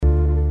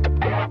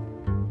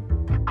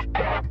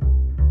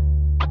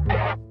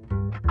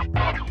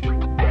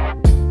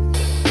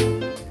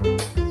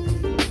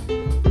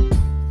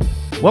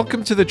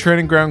Welcome to the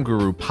Training Ground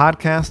Guru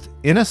podcast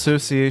in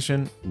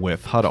association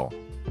with Huddle.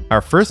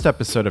 Our first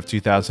episode of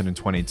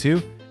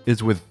 2022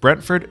 is with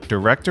Brentford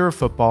Director of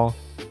Football,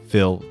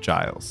 Phil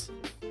Giles.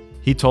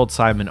 He told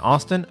Simon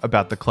Austin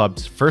about the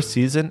club's first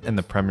season in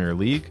the Premier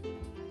League,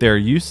 their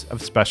use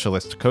of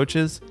specialist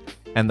coaches,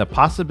 and the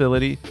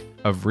possibility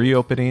of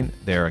reopening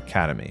their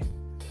academy.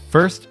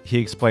 First, he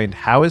explained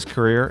how his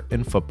career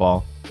in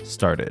football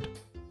started.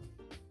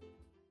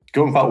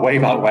 Going back way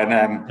back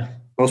when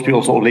most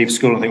people sort of leave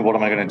school and think, what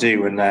am I going to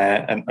do? And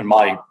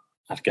my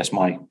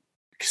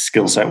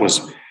skill set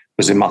was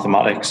in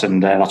mathematics,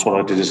 and that's what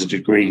I did as a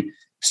degree.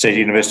 Stayed at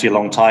university a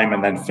long time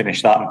and then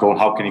finished that and going,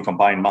 how can you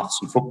combine maths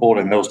and football?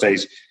 In those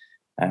days,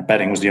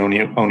 betting was the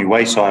only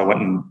way. So I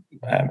went and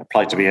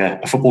applied to be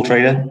a football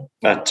trader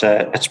at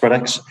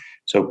Spreadex.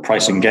 So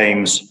pricing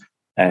games,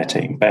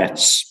 taking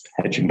bets,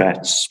 hedging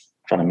bets,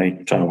 trying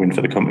to win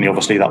for the company.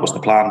 Obviously, that was the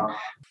plan.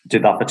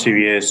 Did that for 2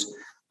 years.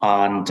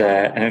 And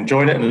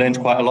enjoyed it and learned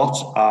quite a lot,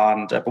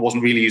 but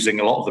wasn't really using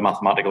a lot of the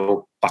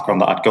mathematical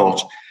background that I'd got.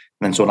 And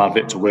then saw an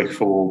advert to work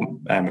for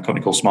a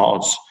company called Smart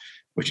Odds,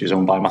 which is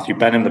owned by Matthew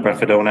Benham, the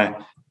Brentford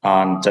owner,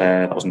 and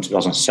that was in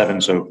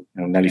 2007. So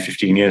nearly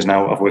 15 years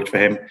now I've worked for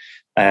him,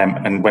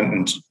 and went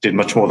and did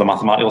much more of the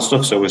mathematical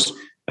stuff. So it was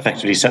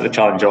effectively set the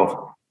challenge of,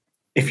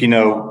 if you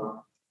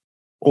know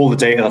all the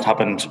data that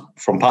happened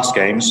from past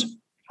games,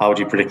 how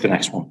do you predict the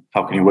next one?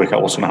 How can you work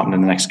out what's going to happen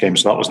in the next game?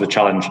 So that was the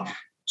challenge.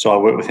 So I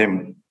worked with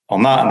him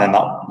on that, and then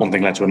that one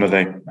thing led to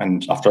another.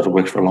 And after I'd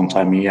worked for a long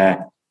time, he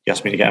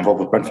asked me to get involved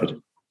with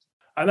Brentford.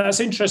 And that's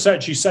interesting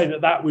that you say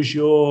that was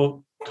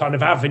your kind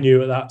of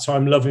avenue at that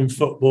time, loving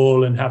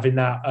football and having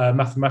that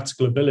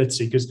mathematical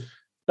ability, because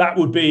that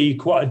would be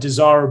quite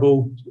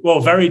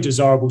a very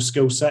desirable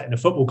skill set in a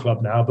football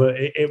club now, but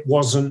it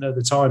wasn't at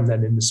the time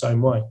then in the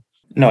same way.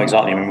 No,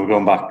 exactly. I mean, we're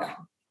going back,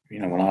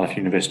 when I left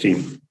university,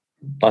 like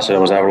I said, I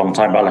was there a long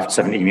time, but I left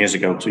 17 years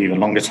ago, so even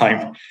longer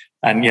time.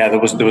 And there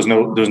was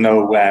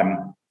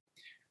no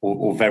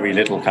or very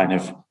little kind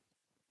of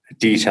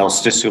detailed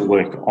statistical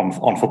work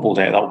on football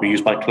data that would be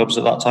used by clubs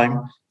at that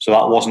time. So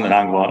that wasn't an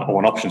angle or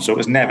an option. So it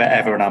was never,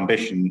 ever an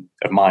ambition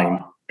of mine.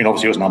 I mean,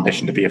 obviously it was an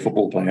ambition to be a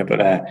football player,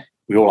 but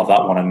we all have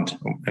that one,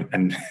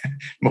 and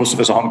most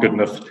of us aren't good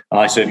enough, and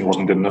I certainly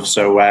wasn't good enough.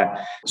 So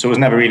it was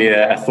never really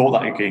a thought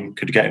that you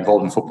could get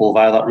involved in football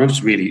via that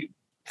route. Really,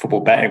 football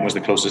betting was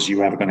the closest you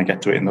were ever going to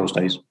get to it in those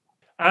days.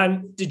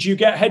 And did you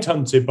get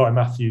headhunted by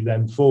Matthew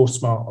then for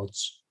Smart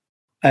Odds?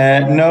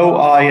 No,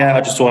 I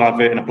just saw an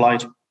advert and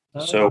applied.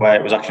 So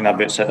it was actually an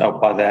advert set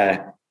out by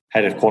their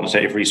head of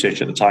quantitative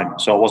research at the time.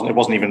 So it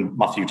wasn't even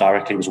Matthew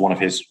directly; it was one of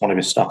his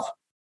staff.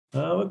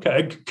 Oh,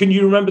 okay. Can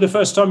you remember the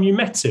first time you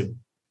met him?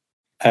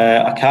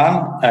 I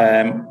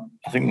can.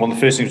 I think one of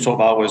the first things we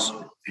talked about was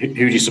who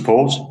do you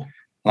support,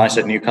 and I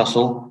said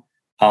Newcastle,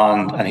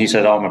 and he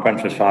said, "Oh, I'm a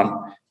Brentford fan,"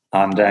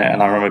 and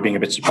I remember being a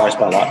bit surprised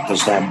by that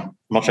because I'm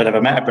not sure I'd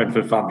ever met a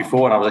Brentford fan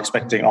before, and I was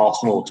expecting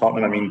Arsenal or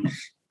Tottenham. I mean,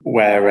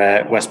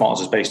 where Smart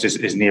Odds is based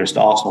is nearest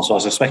to Arsenal, so I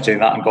was expecting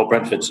that and got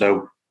Brentford.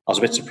 So I was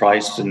a bit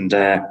surprised, and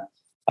actually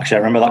I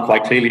remember that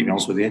quite clearly, to be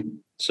honest with you.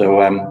 So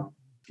one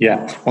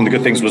of the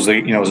good things was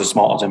that as a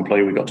Smart Odds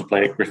employee, we got to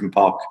play at Griffin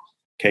Park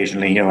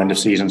occasionally, end of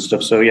season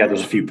stuff. So there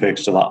was a few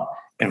perks to that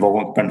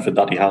involvement with Brentford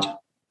that he had.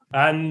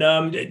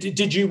 And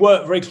did you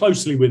work very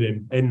closely with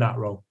him in that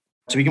role?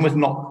 To begin with,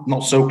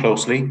 not so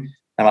closely.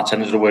 I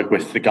tended to work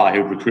with the guy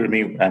who recruited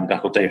me, a guy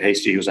called Dave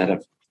Hasty, who was head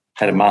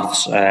of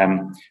maths.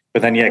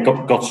 But then,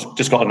 got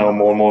to know him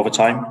more and more over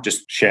time.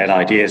 Just shared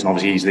ideas, and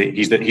obviously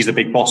he's the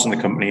big boss in the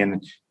company.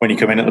 And when you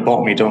come in at the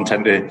bottom, you don't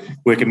tend to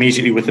work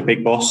immediately with the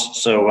big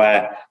boss. So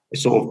it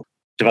sort of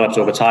develops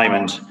over time.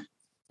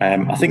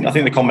 And I think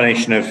the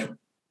combination of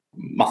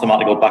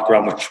mathematical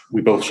background, which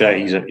we both share,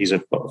 he's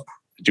a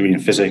degree in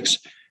physics,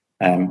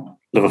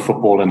 love of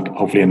football, and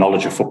hopefully a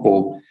knowledge of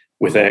football,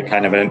 with a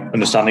kind of an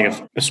understanding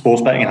of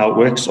sports betting and how it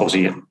works.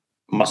 Obviously,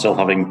 myself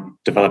having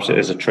developed it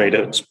as a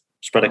trader at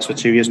Spreadex for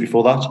 2 years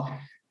before that,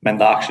 meant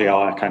that actually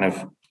our kind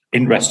of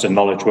interest and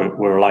knowledge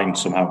were aligned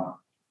somehow.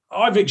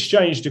 I've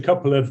exchanged a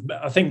couple of,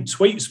 I think,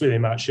 tweets with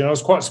him, actually. And I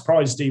was quite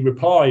surprised he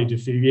replied a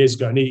few years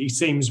ago. And he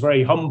seems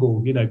very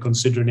humble,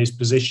 considering his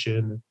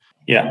position.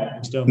 Yeah.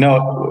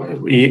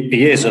 No,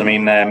 he is. I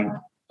mean, and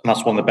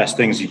that's one of the best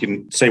things. You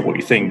can say what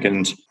you think,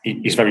 and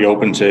he's very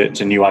open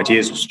to new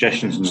ideas or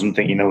suggestions, and doesn't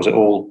think he knows it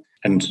all.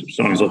 And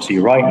sometimes obviously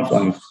you're right,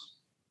 and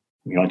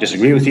I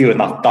disagree with you, and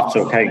that's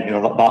okay.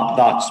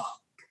 That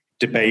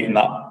debate and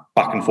that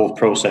back and forth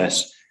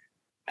process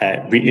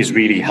is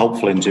really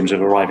helpful in terms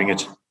of arriving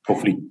at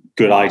hopefully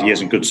good ideas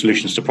and good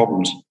solutions to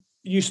problems.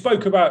 You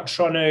spoke about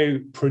trying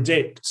to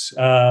predict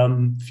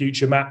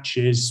future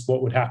matches,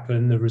 what would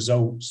happen, the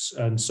results,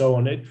 and so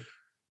on.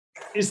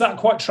 Is that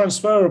quite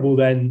transferable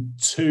then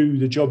to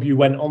the job you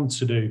went on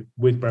to do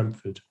with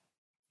Brentford?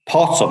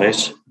 Parts of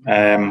it.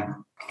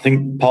 I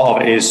think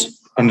part of it is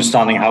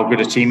understanding how good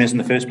a team is in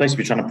the first place. If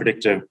you're trying to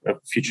predict a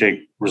future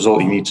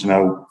result, you need to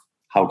know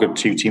how good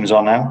two teams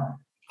are now,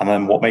 and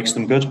then what makes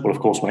them good. Well, of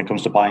course, when it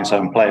comes to buying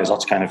selling players,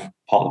 that's kind of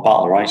part of the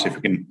battle, right? If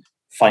we can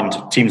find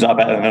teams that are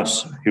better than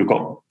us, who've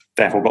got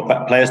therefore got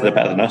better players that are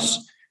better than us.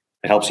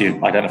 It helps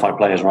you identify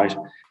players, right?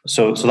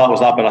 So that was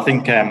that. But I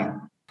think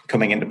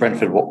coming into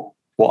Brentford,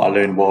 what I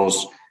learned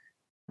was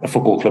a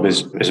football club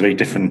is a very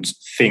different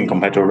thing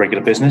compared to a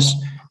regular business,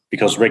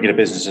 because regular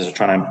businesses are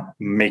trying to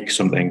make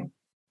something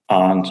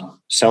and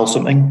sell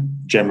something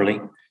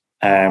generally,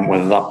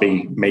 whether that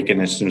be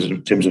making it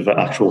in terms of an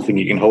actual thing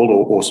you can hold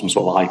or some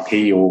sort of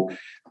IP or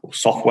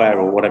software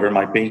or whatever it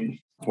might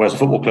be. Whereas a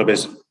football club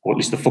is, or at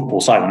least the football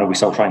side, I know we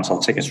try and sell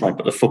tickets, right?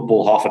 But the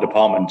football half a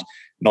department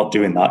not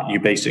doing that, you're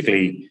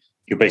basically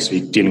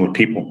dealing with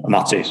people, and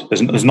that's it.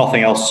 There's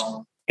nothing else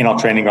in our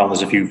training ground.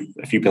 There's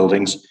a few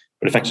buildings,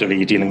 but effectively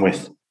you're dealing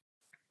with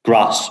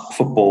grass,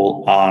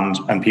 football,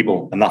 and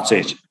people, and that's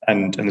it.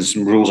 And there's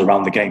some rules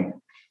around the game,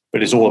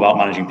 but it's all about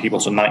managing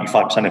people. So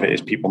 95% of it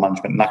is people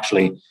management, and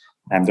actually,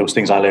 those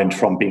things I learned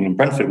from being in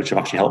Brentford, which have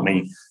actually helped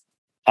me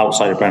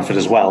outside of Brentford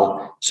as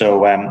well.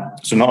 So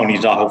not only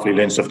did I hopefully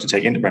learn stuff to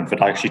take into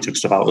Brentford, I actually took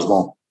stuff out as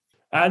well.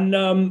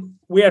 And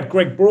we had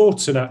Greg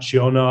Broughton actually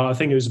on, I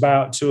think it was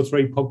about 2 or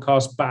 3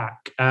 podcasts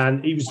back,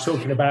 and he was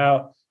talking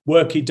about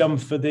work he'd done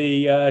for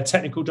the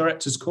technical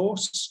director's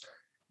course.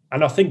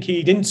 And I think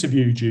he'd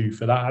interviewed you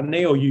for that, hadn't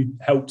he? Or you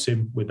helped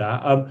him with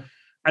that.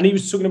 And he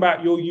was talking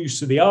about your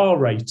use of the R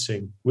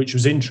rating, which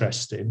was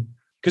interesting.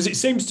 Because it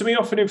seems to me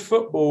often in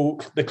football,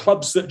 the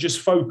clubs that just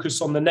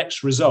focus on the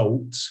next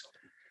result,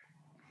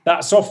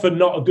 that's often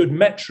not a good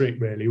metric,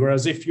 really.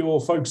 Whereas if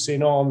you're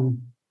focusing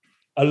on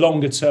a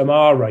longer term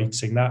R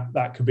rating,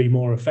 that could be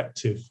more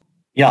effective.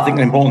 Yeah, I think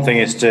the important thing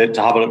is to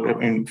have a look,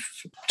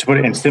 to put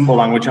it in simple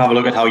language, have a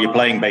look at how you're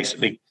playing,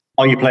 basically.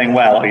 Are you playing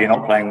well? Or are you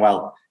not playing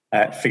well?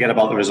 Forget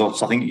about the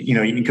results. I think, you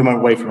can come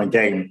away from a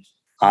game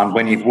and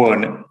when you've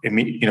won,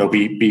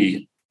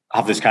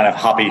 have this kind of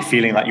happy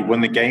feeling that you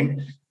won the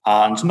game.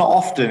 And not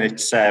often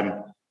it's,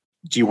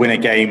 do you win a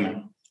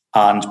game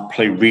and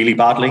play really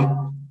badly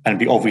and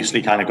be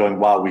obviously kind of going,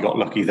 wow, we got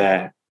lucky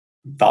there.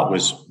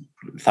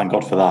 Thank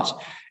God for that.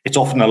 It's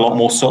often a lot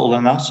more subtle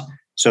than that.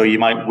 So you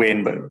might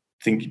win, but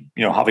think,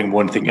 having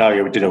won, think, oh,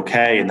 yeah, we did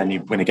okay. And then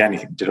you win again, you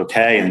think we did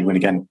okay. And then you win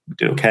again, we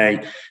did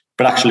okay.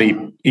 But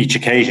actually, each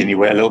occasion you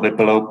were a little bit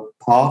below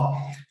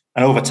par.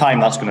 And over time,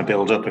 that's going to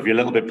build up. If you're a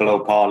little bit below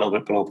par,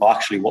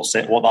 actually what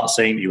that's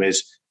saying to you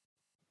is,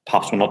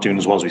 perhaps we're not doing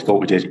as well as we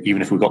thought we did,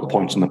 even if we got the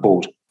points on the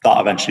board. That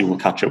eventually will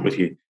catch up with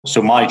you.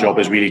 So my job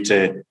is really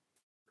to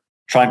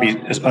try and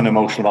be as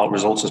unemotional about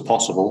results as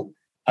possible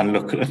and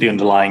look at the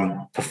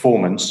underlying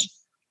performance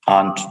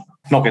and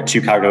not get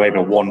too carried away by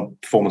one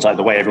performance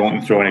either way. Everyone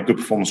can throw in a good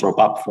performance or a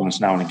bad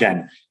performance now and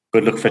again,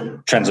 but look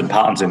for trends and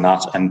patterns in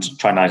that and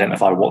try and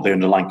identify what the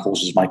underlying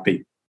causes might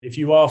be. If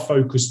you are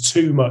focused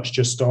too much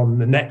just on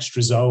the next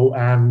result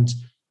and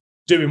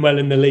doing well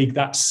in the league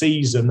that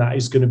season, that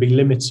is going to be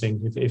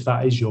limiting if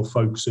that is your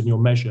focus and your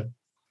measure.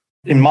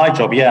 In my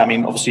job, yeah, I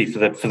mean, obviously for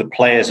the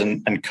players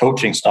and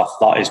coaching stuff,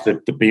 that is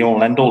the be all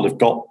and end all. They've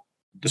got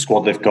the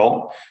squad they've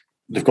got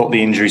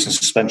the injuries and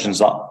suspensions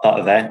that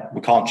are there.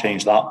 We can't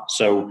change that.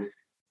 So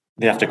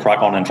they have to crack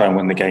on and try and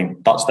win the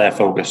game. That's their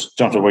focus.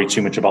 Don't have to worry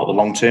too much about the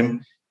long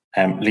term.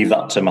 Leave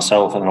that to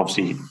myself and then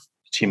obviously the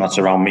team that's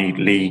around me,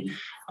 Lee,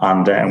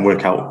 and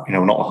work out,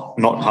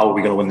 not how are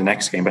we going to win the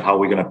next game, but how are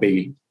we going to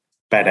be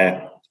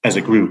better as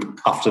a group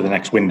after the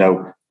next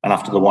window and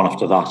after the one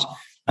after that.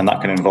 And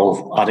that can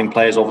involve adding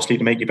players, obviously,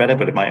 to make you better,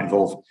 but it might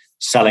involve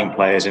selling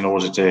players in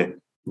order to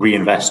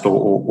reinvest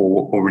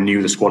or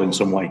renew the squad in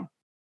some way.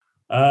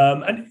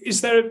 And is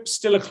there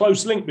still a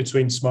close link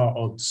between Smart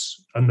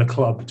Odds and the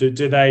club? Do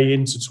they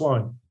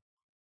intertwine?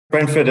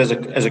 Brentford as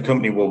a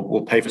company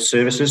will pay for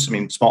services. I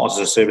mean, Smart Odds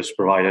is a service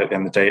provider. At the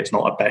end of the day, it's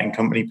not a betting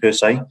company per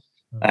se.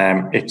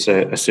 It's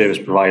a service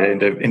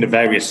provider in the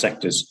various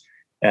sectors,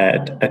 a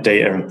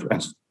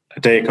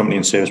data company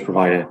and service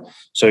provider.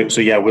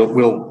 So yeah,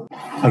 we'll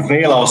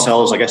avail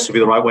ourselves, I guess, to be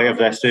the right way of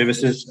their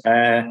services,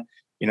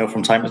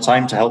 from time to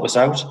time to help us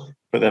out.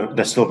 But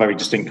they're still very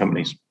distinct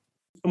companies.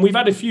 And we've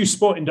had a few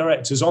sporting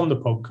directors on the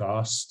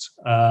podcast.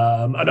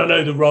 And I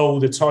know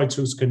the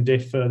titles can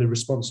differ, the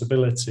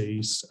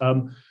responsibilities.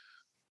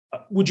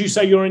 Would you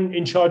say you're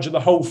in charge of the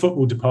whole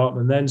football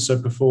department then?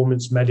 So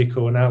performance,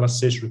 medical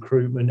analysis,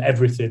 recruitment,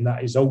 everything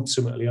that is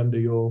ultimately under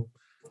your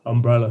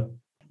umbrella?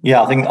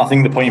 Yeah, I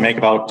think the point you make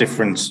about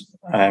difference,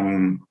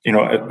 a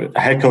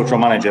head coach or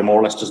manager more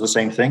or less does the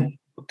same thing,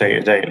 day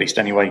to day at least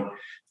anyway.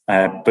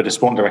 But a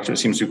sporting director, it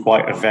seems to be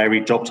quite a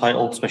varied job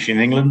title, especially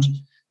in England.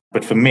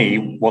 But for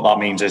me, what that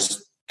means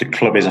is the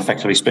club is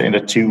effectively split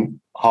into two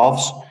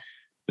halves.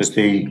 There's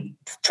the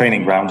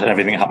training ground and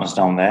everything that happens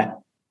down there.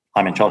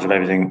 I'm in charge of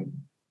everything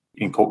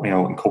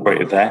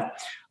incorporated there.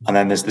 And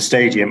then there's the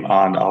stadium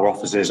and our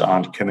offices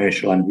and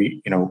commercial and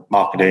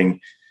marketing,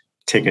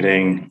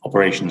 ticketing,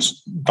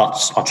 operations.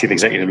 That's our chief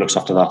executive looks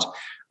after that.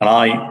 And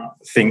I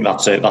think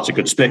that's a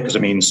good split because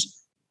it means,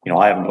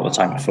 I haven't got the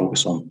time to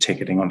focus on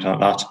ticketing or anything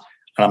like that.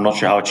 And I'm not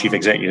sure how a chief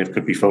executive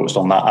could be focused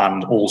on that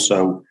and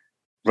also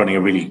running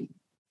a really,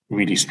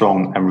 really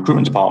strong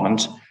recruitment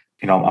department.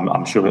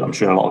 I'm sure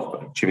a lot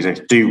of chief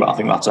executives do, but I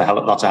think there's a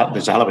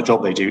hell of a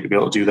job they do to be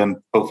able to do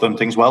both of them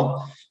things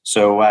well.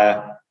 So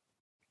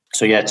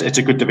So yeah, it's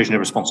a good division of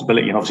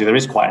responsibility, and obviously there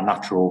is quite a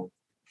natural,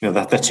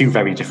 they're two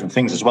very different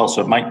things as well.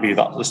 So it might be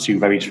that there's two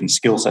very different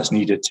skill sets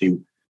needed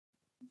to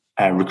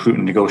recruit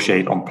and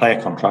negotiate on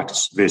player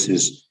contracts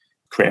versus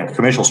create a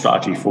commercial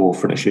strategy for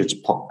footer shirts,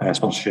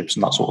 sponsorships,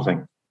 and that sort of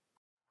thing.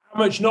 How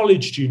much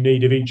knowledge do you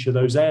need of each of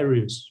those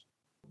areas?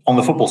 On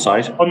the football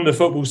side? On the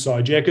football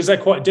side, yeah, because they're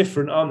quite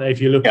different, aren't they?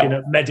 If you're looking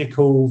at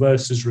medical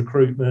versus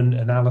recruitment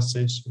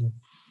analysis.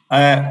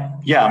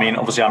 Yeah, I mean,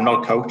 obviously I'm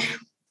not a coach.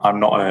 I'm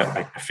not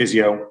a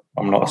physio.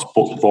 I'm not a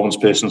sports performance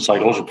person,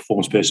 psychological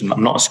performance person.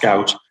 I'm not a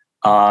scout,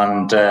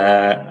 and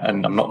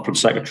I'm not a club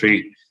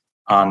secretary,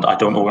 and I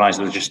don't organise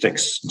the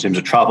logistics in terms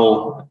of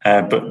travel.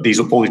 But these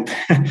are all.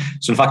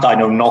 So in fact, I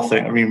know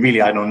nothing. I mean,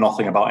 really, I know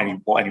nothing about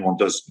what anyone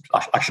does.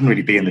 I shouldn't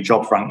really be in the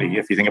job, frankly,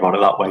 if you think about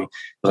it that way,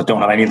 because I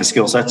don't have any of the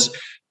skill sets.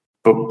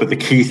 But the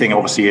key thing,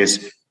 obviously,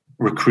 is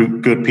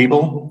recruit good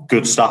people,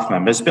 good staff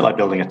members. A bit like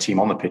building a team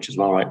on the pitch as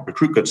well, right?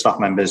 Recruit good staff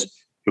members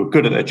who are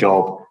good at their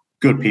job,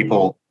 good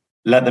people.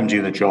 Let them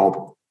do the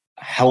job.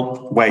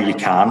 Help where you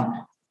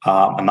can,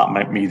 and that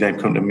might mean them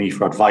come to me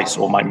for advice,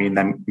 or might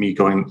mean me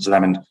going to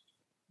them and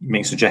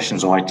make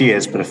suggestions or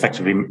ideas. But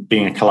effectively,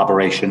 being a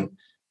collaboration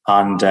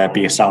and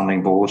be a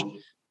sounding board,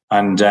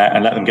 and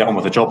let them get on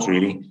with the jobs.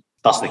 Really,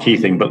 that's the key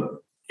thing. But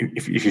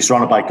if you're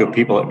surrounded by good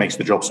people, it makes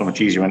the job so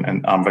much easier.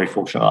 And I'm very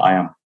fortunate that I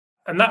am.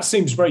 And that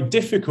seems very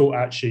difficult,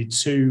 actually,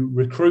 to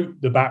recruit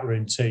the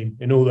backroom team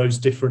in all those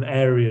different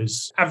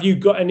areas. Have you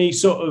got any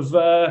sort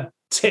of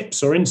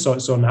tips or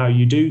insights on how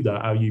you do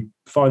that, how you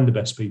find the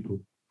best people?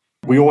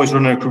 We always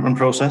run a recruitment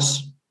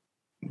process.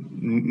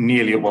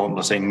 Nearly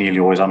always.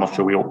 I'm not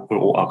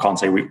sure I can't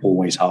say we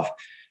always have.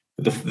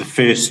 The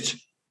first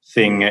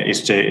thing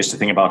is to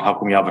think about how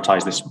can we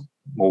advertise this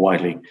more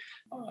widely.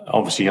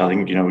 Obviously, I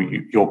think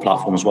your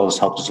platform as well has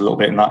helped us a little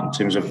bit in that in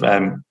terms of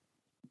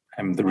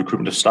the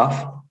recruitment of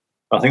staff.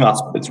 But I think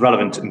it's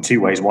relevant in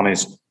two ways. One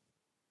is,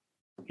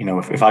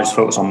 if I just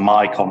focus on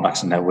my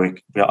contacts and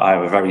network, I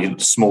have a very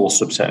small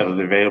subset of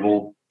the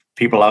available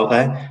people out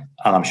there,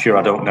 and I'm sure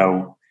I don't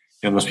know.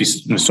 There must be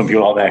some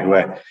people out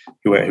there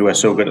who are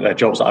so good at their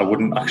jobs that I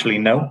wouldn't actually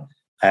know.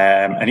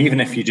 And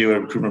even if you do a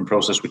recruitment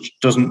process which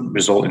doesn't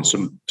result in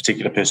some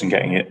particular person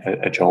getting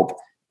a job,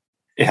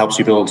 it helps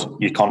you build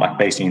your contact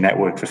base and your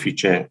network for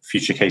future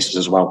cases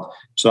as well.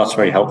 So that's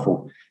very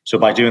helpful. So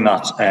by doing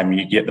that,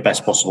 you get the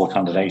best possible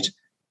candidate.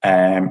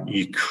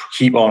 You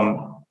keep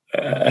on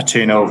a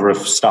turnover of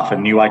staff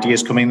and new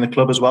ideas coming in the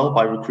club as well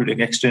by recruiting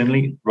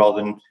externally,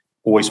 rather than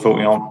always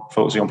focusing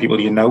on people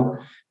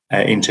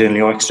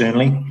internally or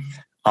externally.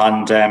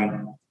 And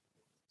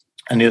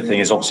the other thing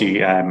is obviously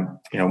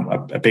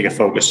a bigger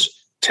focus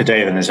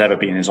today than there's ever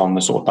been is on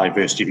the sort of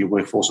diversity of your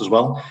workforce as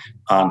well.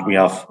 And we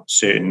have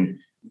certain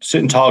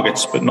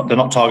targets, but they're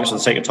not targets for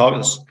the sake of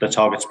targets. They're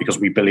targets because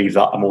we believe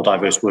that a more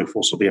diverse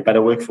workforce will be a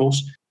better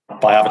workforce.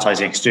 By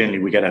advertising externally,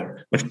 we get a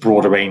much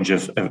broader range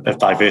of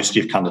diversity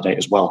of candidate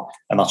as well.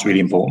 And that's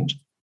really important.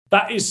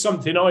 That is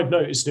something I've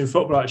noticed in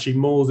football, actually,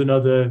 more than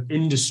other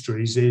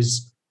industries,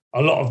 is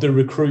a lot of the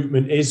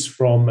recruitment is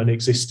from an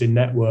existing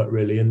network,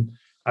 really.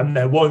 And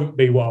there won't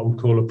be what I would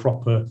call a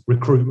proper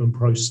recruitment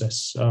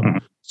process.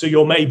 So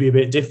you're maybe a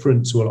bit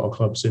different to a lot of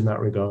clubs in that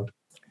regard.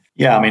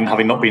 Yeah, I mean,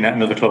 having not been at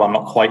another club, I'm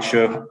not quite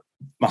sure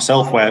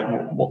myself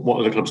what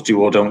other clubs do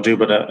or don't do.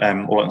 But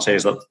all I can say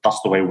is that that's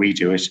the way we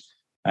do it.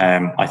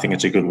 I think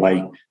it's a good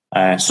way.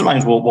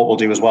 Sometimes what we'll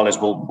do as well is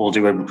we'll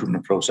do a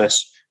recruitment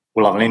process.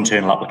 We'll have an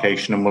internal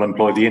application and we'll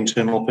employ the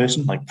internal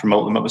person, like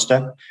promote them up a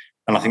step.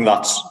 And I think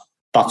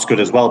that's good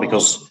as well,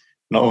 because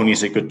not only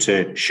is it good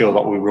to show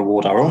that we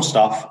reward our own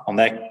staff on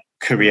their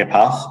career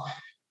path,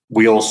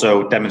 we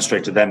also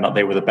demonstrate to them that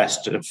they were the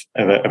best of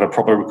a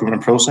proper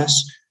recruitment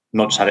process,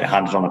 not just had it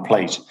handed on a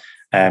plate.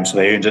 So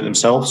they earned it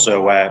themselves.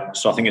 So I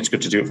think it's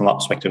good to do it from that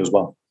perspective as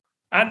well.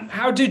 And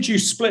how did you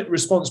split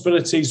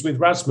responsibilities with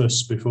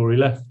Rasmus before he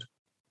left?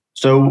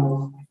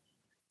 So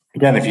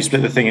again, if you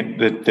split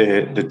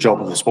the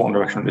job of the sporting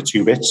director into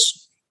two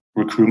bits,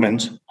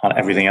 recruitment and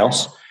everything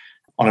else,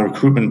 on a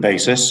recruitment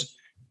basis,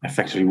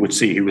 effectively would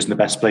see who was in the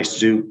best place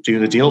to do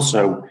the deal.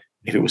 So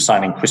if it was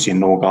signing Christian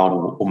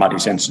Norgard or Maddie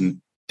Svensson,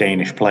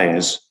 Danish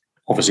players,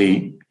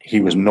 obviously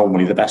he was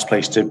normally the best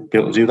place to be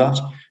able to do that.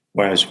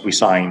 Whereas if we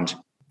signed,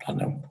 I don't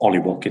know, Ollie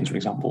Watkins, for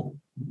example,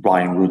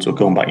 Ryan Woods, or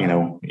going back,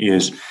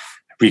 years,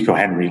 Rico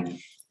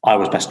Henry, I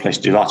was best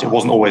placed to do that. It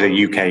wasn't always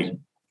a UK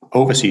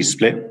overseas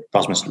split.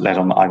 Rasmus led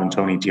on the Ivan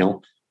Toney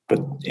deal. But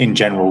in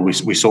general,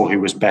 we saw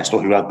who was best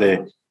or who had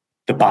the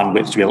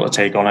bandwidth to be able to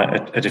take on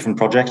a different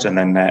project, and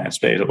then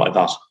split it up like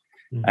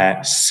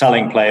that.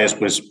 Selling players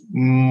was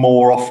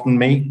more often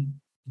me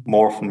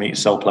to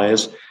sell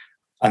players.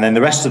 And then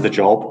the rest of the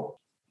job,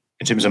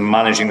 in terms of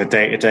managing the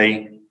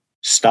day-to-day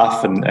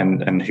staff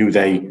and who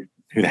the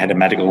head of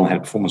medical and head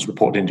of performance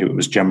reported into, it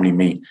was generally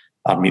me.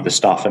 I'd meet the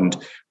staff and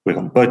work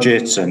on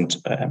budgets and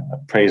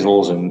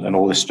appraisals and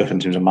all this stuff in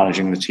terms of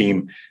managing the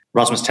team.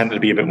 Rasmus tended to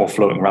be a bit more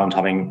floating around,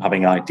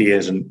 having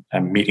ideas and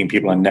meeting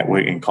people and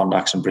networking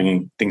contacts and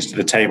bringing things to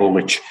the table,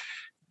 which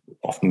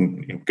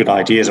often good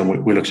ideas,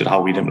 and we looked at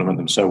how we'd implement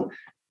them. So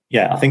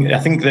yeah, I think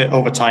that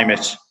over time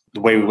it the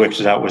way we worked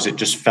it out was it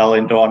just fell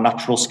into our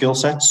natural skill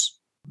sets.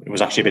 It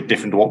was actually a bit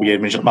different to what we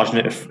had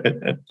imagined it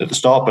at the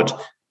start, but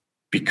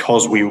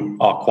because we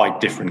are quite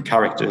different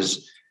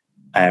characters,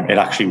 it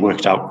actually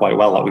worked out quite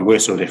well that we were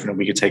so different and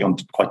we could take on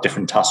quite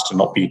different tasks and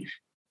not be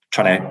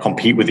trying to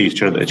compete with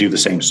each other to do the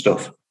same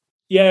stuff.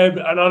 Yeah,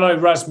 and I know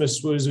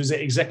Rasmus was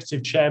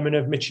executive chairman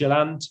of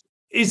Midtjylland.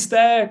 Is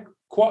there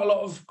quite a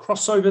lot of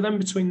crossover then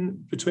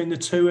between the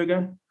two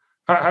again?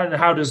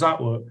 How does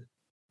that work?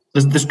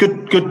 There's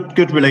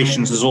good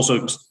relations. There's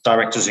also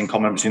directors in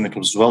common between the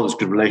clubs as well. There's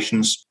good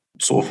relations.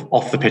 Sort of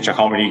off the pitch, I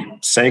can't really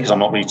say because I'm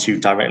not really too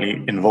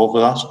directly involved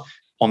with that.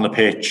 On the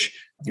pitch,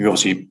 you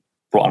obviously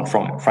brought on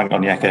Frank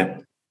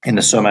Onyeka in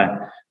the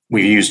summer.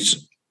 We've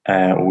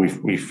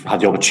had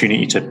the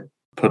opportunity to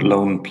put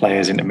loan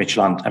players into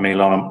Midtjylland.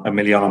 Emiliano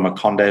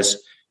Marcondes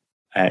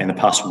in the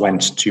past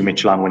went to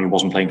Midtjylland when he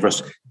wasn't playing for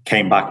us,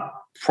 came back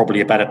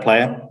probably a better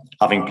player,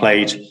 having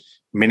played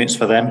minutes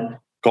for them,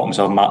 got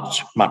himself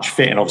match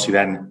fit, and obviously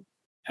then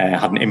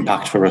had an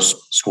impact for us,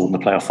 scored in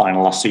the playoff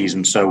final last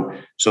season. So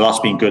that's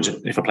been good.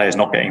 If a player's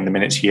not getting the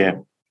minutes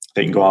here,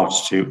 they can go out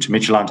to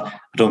Midtjylland. I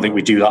don't think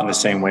we do that in the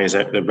same way as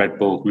the Red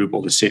Bull group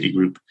or the City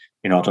group.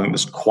 I don't think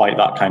there's quite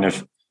that kind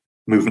of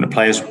movement of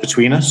players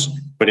between us,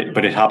 but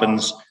it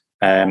happens.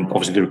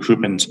 Obviously, the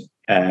recruitment,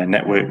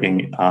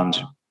 networking, and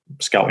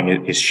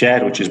scouting is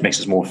shared, which makes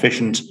us more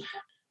efficient.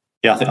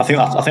 Yeah, I think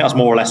that's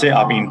more or less it.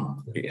 I mean,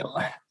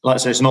 like I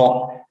say, it's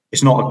not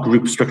a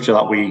group structure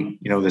that we,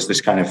 there's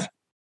this kind of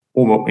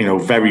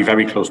almost, very,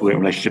 very close working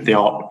relationship. They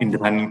are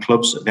independent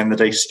clubs at the end of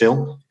the day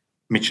still.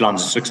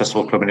 Midtjylland's a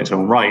successful club in its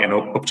own right, and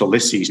up till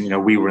this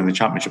season, we were in the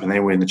Championship and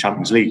they were in the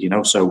Champions League.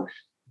 So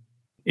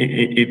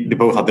they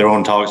both have their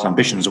own targets and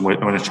ambitions, and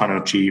we're trying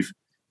to achieve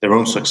their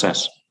own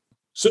success.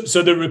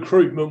 So the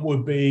recruitment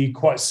would be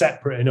quite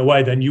separate in a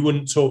way. Then you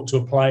wouldn't talk to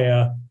a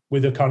player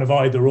with a kind of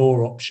either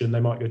or option. They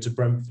might go to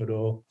Brentford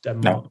or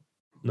Denmark.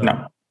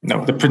 No.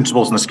 The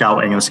principles and the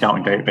scouting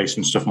database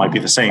and stuff might be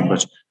the same,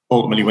 but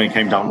ultimately, when it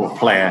came down to a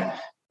player,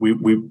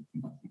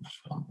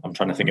 I'm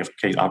trying to think of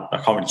case. I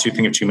can't really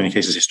think of too many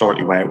cases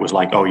historically where it was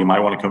like, oh, you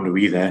might want to come to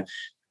either.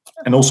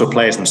 And also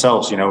players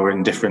themselves, are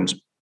in different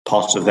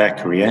parts of their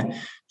career.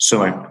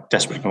 Some are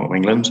desperate to come to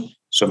England.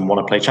 Some want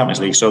to play Champions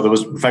League. So there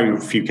was very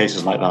few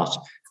cases like that.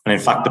 And in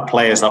fact, the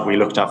players that we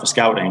looked at for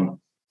scouting,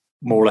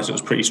 more or less, it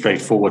was pretty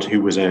straightforward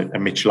who was a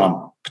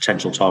Midtjylland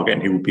potential target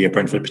and who would be a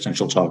Brentford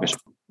potential target.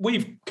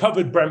 We've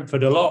covered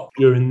Brentford a lot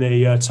during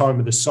the time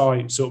of the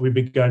site. So we've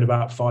been going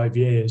about 5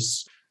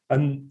 years.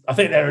 And I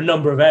think there are a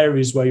number of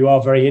areas where you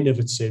are very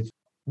innovative.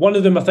 One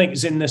of them, I think,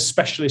 is in the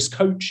specialist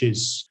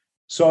coaches.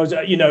 So,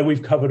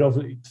 we've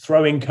covered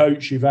throwing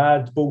coach you've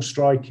had, ball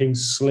striking,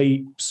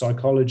 sleep,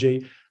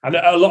 psychology. And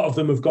a lot of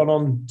them have gone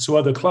on to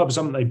other clubs,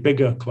 haven't they?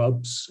 Bigger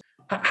clubs.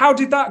 How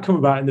did that come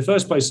about in the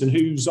first place? And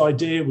whose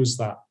idea was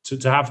that to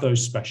have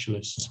those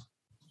specialists?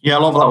 Yeah, a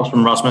lot of that was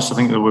from Rasmus. I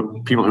think there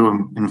were people who were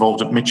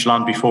involved at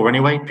Midtjylland before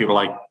anyway. People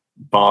like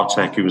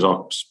Bartek, who was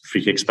our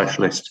free kick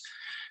specialist,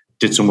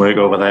 did some work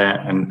over there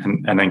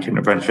and then came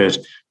to Brentford.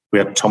 We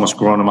had Thomas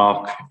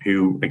Gronemark,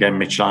 who, again,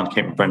 Midtjylland,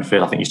 came to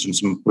Brentford. I think he's done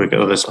some work at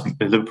others, I think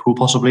Liverpool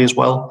possibly as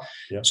well.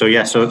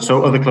 Yeah.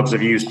 So other clubs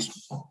have used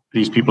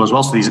these people as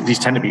well. So these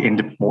tend to be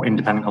more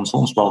independent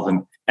consultants rather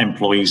than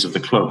employees of the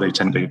club. They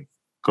tend to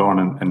go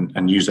on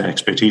and use their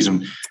expertise.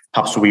 And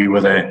perhaps we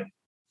were the,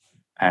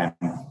 not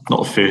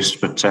the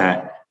first, but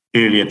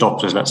early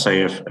adopters, let's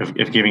say,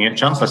 of giving it a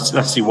chance.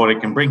 Let's see what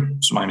it can bring.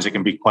 Sometimes it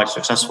can be quite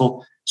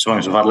successful.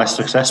 Sometimes we've had less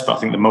success, but I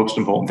think the most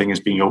important thing is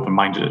being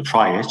open-minded to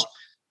try it.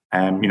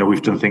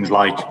 We've done things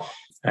like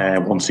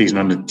one season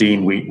under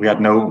Dean. We had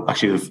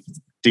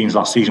Dean's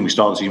last season, we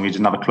started the season, we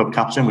didn't have a club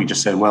captain. We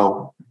just said,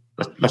 well,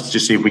 let's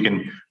just see if we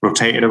can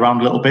rotate it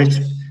around a little bit,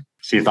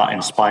 see if that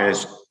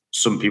inspires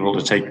some people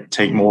to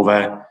take more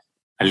of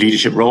a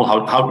leadership role.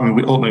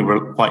 Ultimately,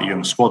 we're quite a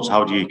young squad, so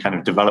how do you kind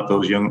of develop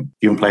those young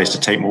players to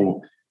take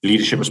more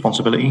leadership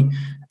responsibility?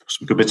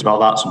 Some good bits about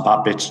that, some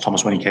bad bits.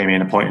 Thomas, when he came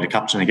in, appointed a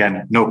captain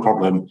again, no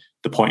problem.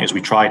 The point is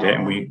we tried it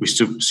and we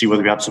still see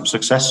whether we had some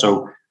success.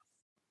 So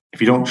if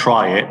you don't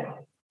try it,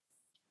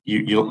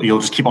 you'll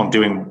just keep on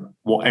doing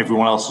what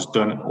everyone else has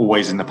done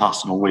always in the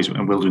past and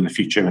will do in the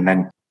future. And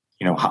then,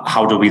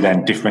 how do we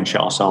then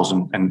differentiate ourselves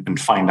and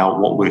find out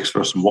what works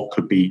for us and what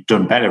could be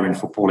done better in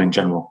football in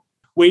general?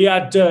 We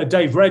had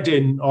Dave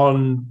Reddin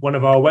on one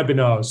of our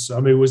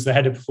webinars. He was the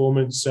head of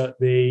performance at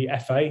the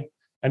FA,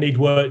 and he'd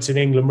worked in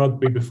England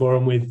rugby before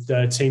and with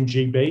Team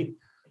GB.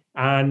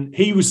 And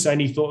he was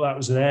saying he thought that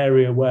was an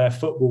area where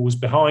football was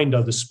behind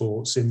other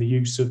sports in the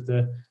use of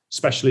the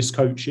specialist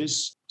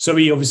coaches. So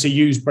he obviously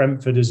used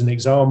Brentford as an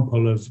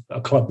example of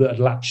a club that had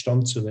latched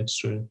onto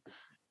this. Really.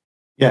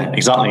 Yeah,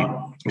 exactly.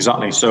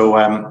 So,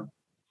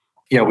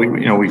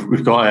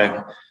 we've got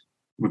I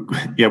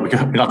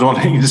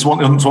don't think it's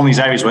one of these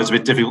areas where it's a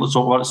bit difficult to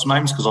talk about it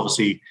sometimes because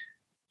obviously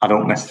I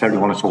don't necessarily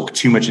want to talk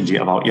too much into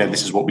it about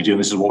this is what we do and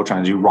this is what we're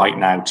trying to do right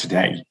now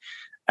today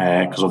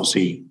because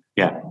obviously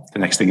the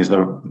next thing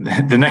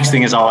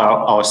is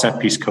our set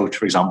piece coach,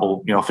 for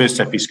example. First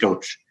set piece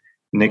coach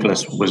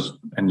Nicholas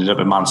ended up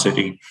at Man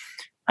City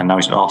and now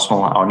he's at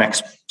Arsenal. Our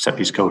next set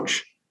piece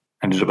coach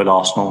ended up at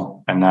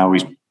Arsenal, and now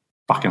he's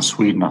back in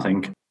Sweden, I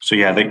think. So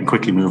yeah, they can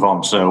quickly move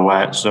on. So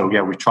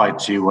yeah, we tried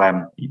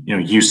to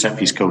use set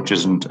piece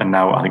coaches, and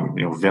now I think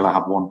Villa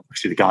have one.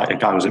 Actually, a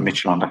guy was at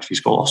Midtjylland. Actually,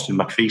 he's called Austin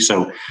McPhee.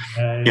 So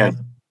yeah,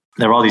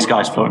 there are these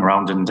guys floating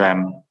around,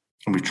 and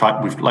we've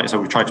tried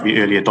to be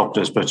early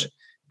adopters, but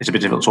it's a bit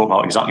difficult to talk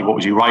about exactly what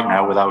we do right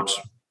now without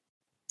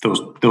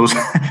those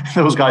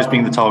those guys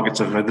being the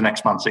targets of the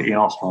next Man City and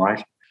Arsenal,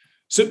 right?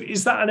 So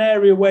is that an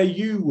area where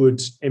you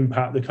would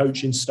impact the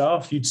coaching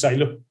staff? You'd say,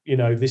 look,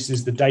 this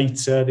is the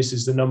data, this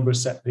is the number of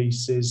set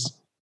pieces,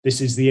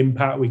 this is the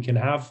impact we can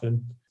have,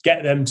 and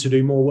get them to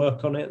do more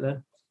work on it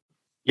then?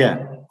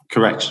 Yeah,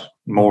 correct,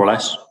 more or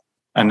less.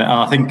 And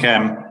I think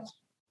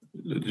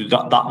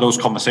that those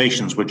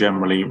conversations were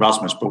generally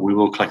Rasmus, but we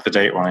will collect the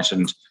data on it.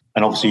 And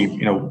obviously,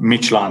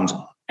 Midtjylland,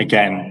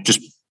 again, just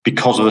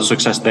because of the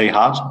success they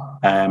had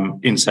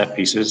in set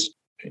pieces,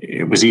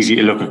 it was easy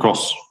to look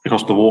across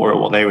the water at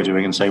what they were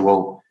doing and say,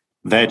 well,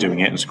 they're doing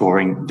it and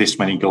scoring this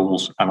many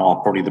goals and are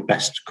probably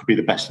could be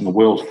the best in the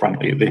world,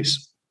 frankly, at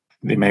this.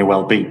 They may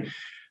well be.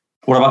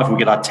 What about if we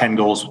could add 10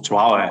 goals to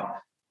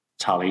our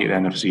tally at the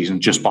end of the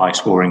season just by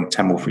scoring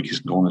 10 more free kicks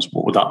and corners?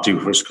 What would that do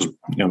for us? Because,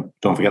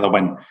 don't forget that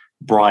when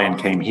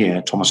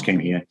Thomas came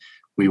here,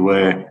 we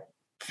were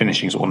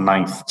finishing sort of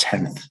 9th,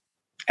 10th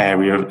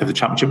area of the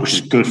championship, which is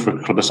good for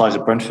a club the size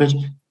of Brentford.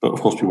 But of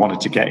course, we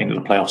wanted to get into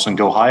the playoffs and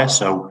go higher.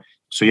 So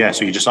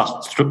you just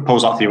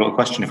pose that theoretical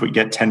question: if we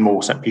get 10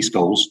 more set piece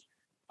goals,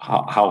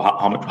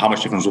 how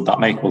much difference would that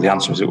make? Well, the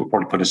answer is it would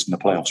probably put us in the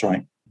playoffs,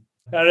 right?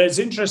 And it's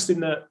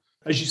interesting that,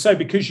 as you say,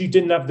 because you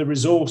didn't have the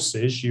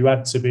resources, you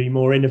had to be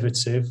more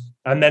innovative.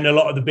 And then a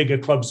lot of the bigger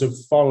clubs have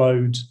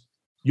followed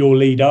your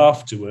lead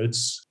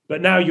afterwards.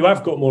 But now you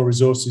have got more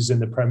resources in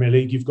the Premier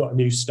League. You've got a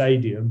new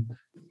stadium.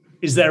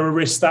 Is there a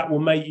risk that will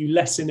make you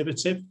less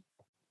innovative?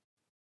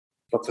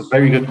 That's a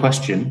very good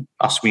question.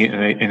 Ask me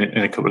in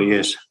a couple of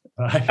years.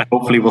 Right. And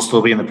hopefully we'll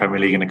still be in the Premier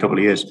League in a couple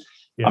of years.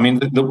 Yeah. I mean,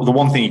 the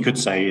one thing you could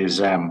say is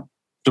it doesn't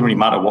really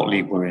matter what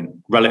league we're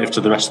in. Relative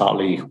to the rest of that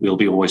league, we'll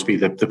always be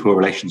the poor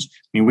relations.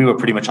 I mean, we were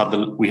pretty much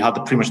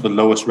pretty much the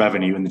lowest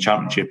revenue in the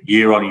championship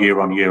year on year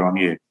on year on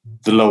year.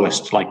 The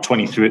lowest, like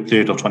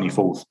 23rd or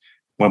 24th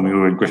when we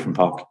were in Griffin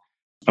Park.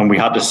 And we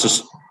had to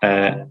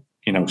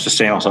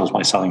sustain ourselves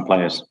by selling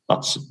players.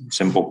 That's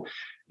simple.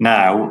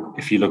 Now,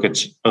 if you look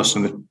at us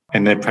in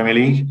the Premier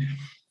League,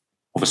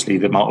 obviously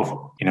the amount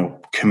of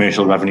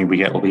commercial revenue we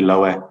get will be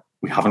lower.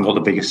 We haven't got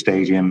the biggest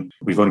stadium.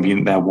 We've only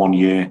been there 1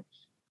 year.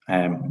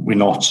 We're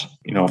not,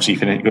 obviously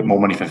got more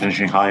money for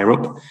finishing higher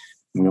up.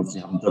 We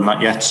obviously haven't done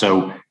that yet.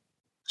 So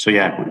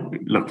yeah,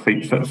 look,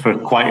 for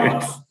quite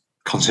a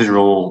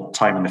considerable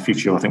time in the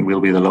future, I think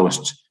we'll be the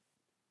lowest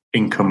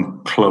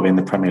income club in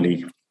the Premier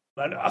League.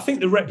 And I think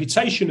the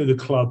reputation of the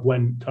club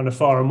went kind of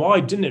far and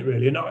wide, didn't it,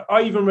 really? And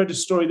I even read a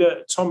story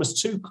that Thomas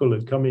Tuchel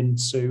had come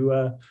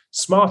into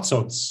Smart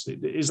Odds.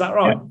 Is that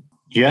right?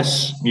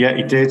 Yes. Yeah,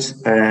 he did.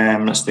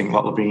 Let's think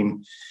that would have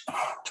been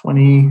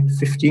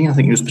 2015. I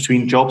think it was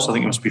between jobs. I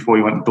think it was before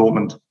he went to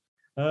Dortmund.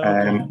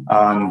 Okay.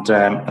 And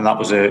that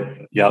was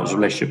a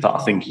relationship that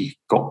I think he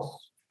got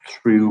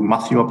through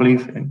Matthew, I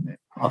believe.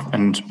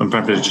 And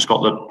Brentford had just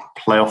got the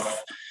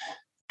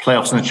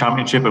playoffs in the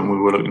championship, and we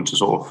were looking to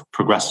sort of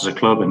progress as a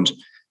club, and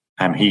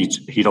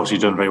he'd obviously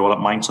done very well at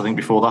Mainz, I think,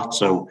 before that.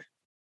 So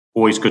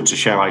always good to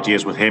share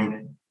ideas with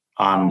him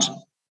and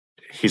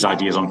his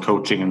ideas on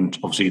coaching, and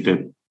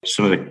obviously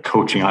some of the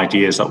coaching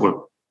ideas that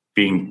were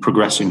being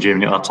progressed in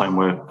Germany at that time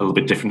were a little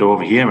bit different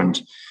over here,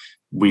 and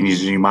we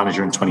needed a new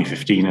manager in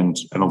 2015, and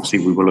obviously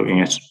we were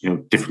looking at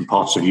different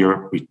parts of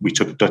Europe. We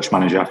took a Dutch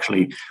manager,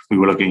 actually. We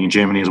were looking in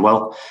Germany as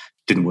well.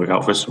 Didn't work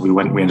out for us. We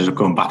ended up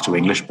going back to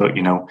English, but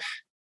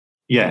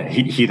yeah,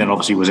 he then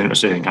obviously was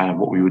interested in kind of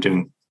what we were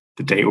doing,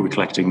 the data we were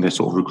collecting, the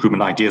sort of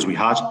recruitment ideas we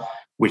had,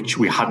 which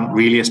we hadn't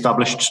really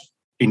established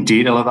in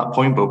detail at that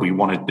point, but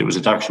it was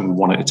a direction we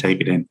wanted to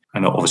take it in.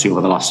 And obviously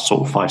over the last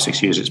sort of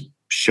 5-6 years, it's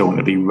shown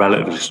to be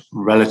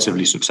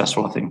relatively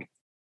successful, I think.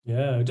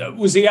 Yeah.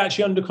 Was he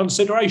actually under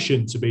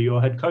consideration to be your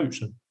head coach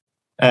then?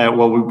 We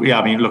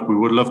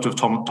would love to have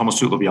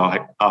Thomas Tuchel be our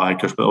head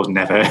coach, but that was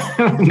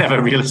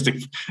never realistic.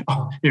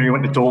 He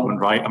went to Dortmund,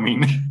 right? I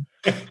mean...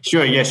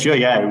 Sure, yeah.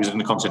 It was in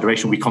the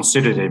consideration. We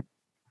considered him.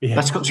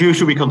 Yeah. Who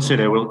should we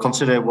consider?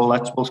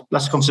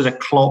 Let's consider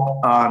Klopp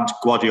and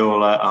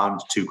Guardiola and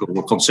Tuchel.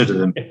 We'll consider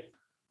them.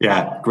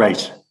 Yeah,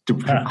 great.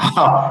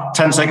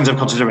 10 seconds of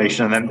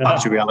consideration and then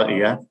back to reality.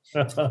 Yeah.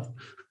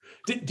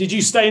 Did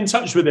you stay in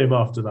touch with him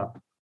after that?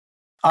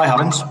 I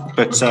haven't,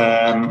 but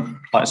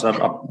like I said,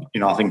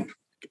 I think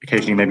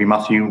occasionally maybe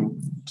Matthew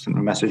sent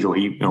a message, or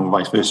he,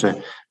 vice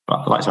versa.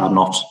 But like I said, I'm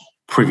not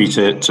privy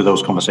to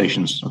those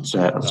conversations. That's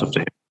up to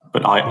him.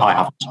 But I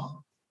haven't.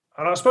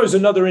 And I suppose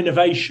another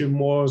innovation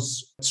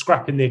was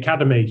scrapping the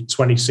academy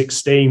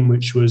 2016,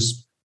 which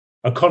was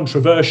a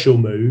controversial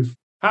move.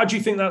 How do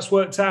you think that's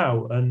worked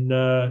out? And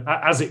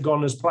has it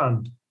gone as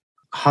planned?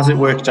 Has it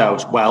worked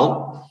out?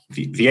 Well,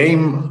 the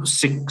aim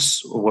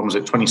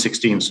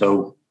 2016?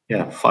 So,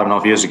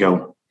 5.5 years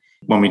ago,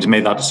 when we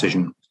made that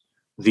decision,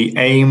 The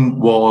aim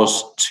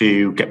was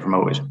to get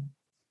promoted.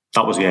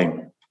 That was the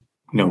aim.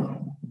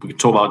 We can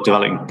talk about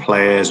developing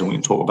players and we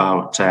can talk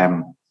about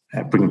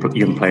bringing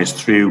young players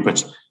through,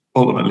 but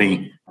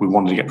ultimately we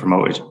wanted to get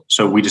promoted.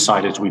 So we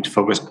decided we'd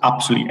focus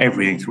absolutely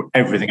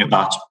everything at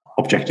that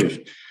objective.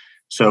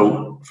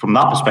 So from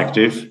that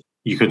perspective,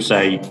 you could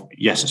say,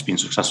 yes, it's been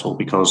successful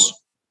because,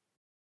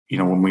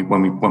 when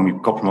we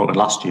got promoted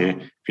last year,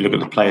 if you look at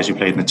the players who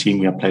played in the team,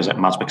 we had players like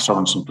Mads Bech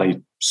Sorensen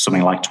played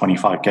something like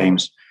 25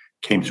 games,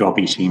 came through our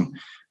B team.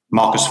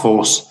 Marcus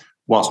Forss,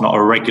 whilst not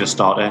a regular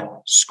starter,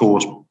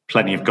 scored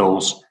plenty of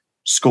goals,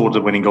 scored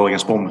the winning goal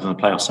against Bournemouth in the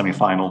playoff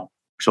semi-final,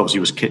 which obviously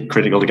was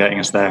critical to getting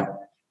us there.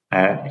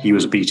 He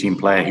was a B team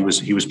player. He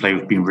was player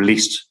who'd been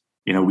released.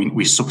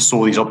 We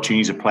saw these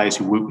opportunities of players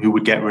who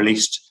would get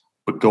released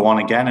but go on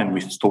again, and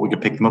we thought we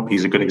could pick them up.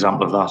 He's a good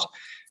example of that.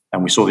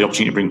 And we saw the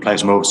opportunity to bring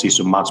players from overseas.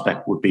 So Mads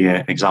Bech would be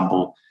an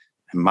example.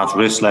 And Mads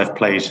Ryslev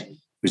he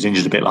was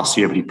injured a bit last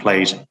year, but he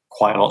played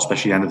quite a lot,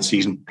 especially at the end of the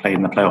season, played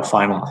in the playoff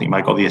final. I think he might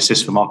have got the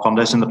assist for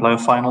Marcondes in the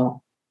playoff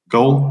final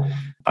goal,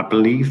 I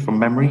believe, from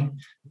memory.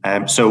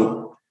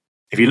 So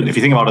if you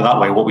think about it that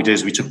way, what we did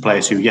is we took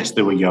players who, yes,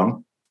 they were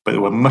young, but they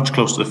were much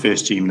closer to the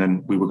first team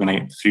than we were going to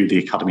get through the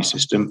academy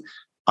system,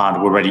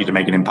 and were ready to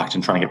make an impact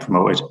and try and get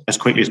promoted as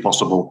quickly as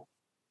possible.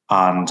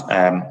 And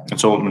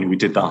so ultimately we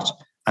did that.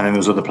 And then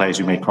there's other players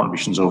who made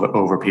contributions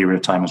over a period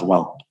of time as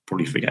well.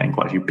 Probably forgetting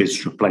quite a few bits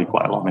who played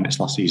quite a lot of minutes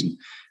last season,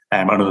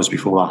 and others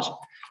before that.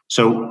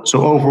 So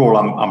overall,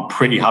 I'm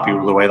pretty happy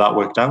with the way that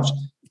worked out.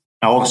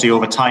 Now, obviously,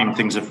 over time,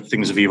 things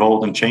have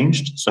evolved and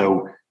changed.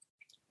 So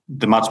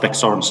the Mads Bech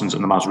Sorensens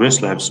and the Mads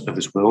Ryslevs of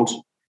this world,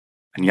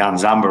 and Jan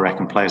Zambarek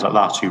and players like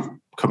that who've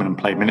come in and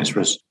played minutes for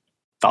us,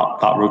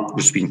 that route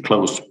was being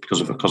closed because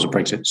of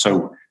Brexit.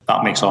 So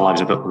that makes our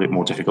lives a little bit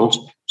more difficult.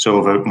 So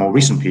over a more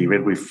recent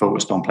period, we've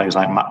focused on players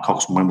like Matt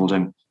Cox from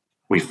Wimbledon.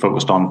 We've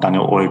focused on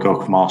Daniel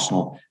Oyegoke from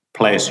Arsenal,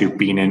 players who've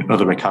been in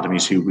other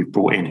academies who we've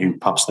brought in, who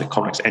perhaps their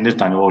contracts ended.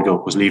 Daniel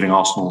Oyegoke was leaving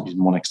Arsenal. He's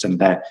one extended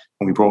there,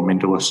 and we brought him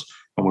into us,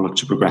 and we'll look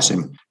to progress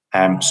him.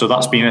 So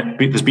there's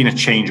been a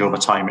change over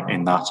time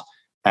in that.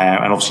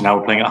 And obviously now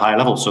we're playing at a higher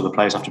level, so the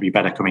players have to be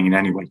better coming in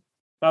anyway.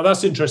 Now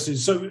that's interesting.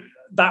 So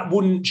that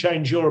wouldn't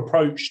change your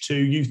approach to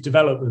youth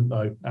development,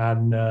 though,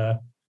 and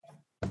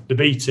the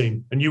B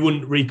team, and you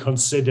wouldn't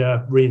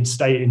reconsider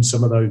reinstating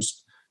some of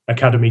those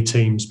academy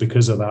teams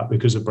because of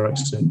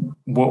Brexit.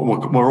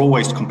 We're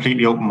always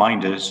completely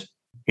open-minded,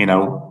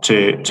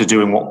 to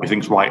doing what we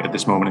think is right at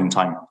this moment in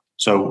time.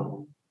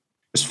 So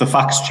as the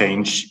facts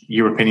change,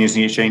 your opinions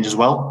need to change as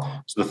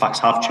well. So the facts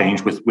have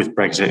changed with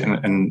Brexit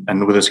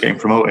and with us getting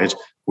promoted.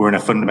 We're in a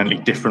fundamentally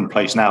different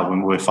place now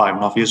than we were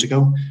 5.5 years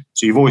ago.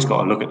 So you've always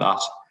got to look at that.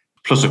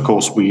 Plus, of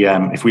course, we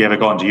if we ever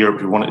got into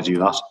Europe, we wanted to do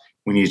that.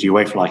 We need a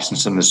UEFA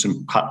license, and there's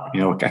some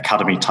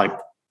academy type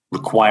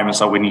requirements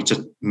that we need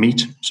to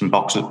meet. Some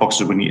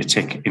boxes we need to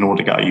tick in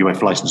order to get a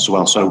UEFA license as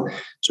well. So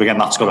again,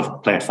 that's got to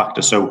play a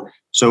factor. So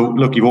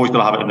look, you've always got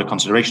to have it under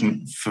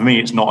consideration. For me,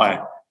 it's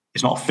not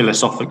a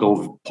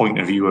philosophical point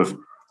of view of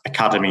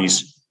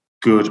academies,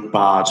 good,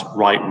 bad,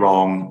 right,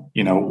 wrong,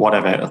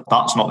 whatever.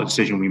 That's not the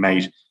decision we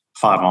made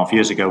 5.5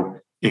 years ago.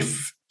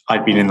 If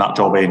I'd been in that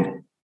job in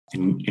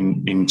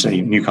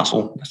say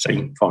Newcastle, let's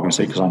say, for argument's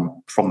sake, because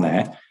I'm from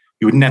there,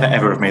 you would never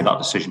ever have made that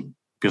decision,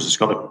 because it's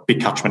got a big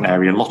catchment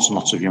area, lots and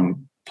lots of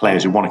young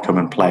players who want to come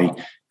and play,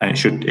 and it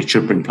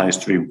should bring players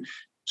through.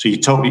 So you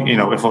totally,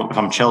 if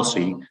I'm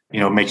Chelsea,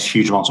 it makes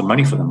huge amounts of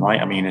money for them,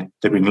 right? I mean,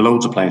 they bring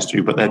loads of players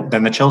through, but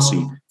then they're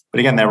Chelsea. But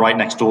again, they're right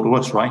next door to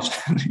us, right?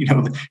 In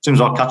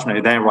terms of our catchment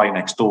area, they're right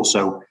next door.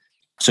 So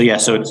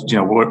it's,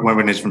 we're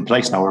in a different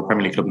place now. We're a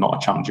Premier League club,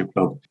 not a Championship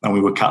club, and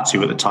we were Cat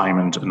 2 at the time,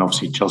 and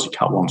obviously Chelsea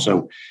Cat 1.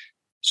 So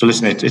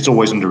listen, it's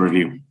always under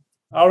review.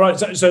 All right,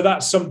 so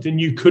that's something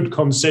you could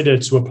consider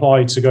to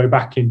apply to go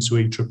back into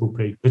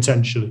EPPP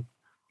potentially.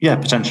 Yeah,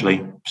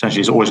 potentially.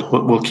 It's always,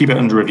 we'll keep it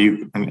under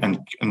review and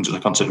under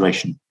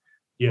consideration.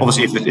 Yeah.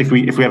 Obviously, if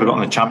we ever got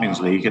in the Champions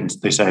League and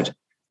they said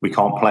we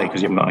can't play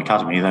because you haven't got an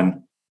academy,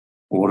 then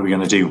what are we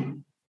going to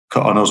do?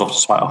 Cut our nose off to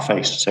spite our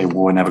face to say,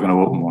 well, we're never going to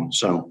open one,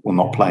 so we'll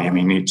not play. I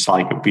mean, it's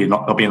like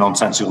it'll be a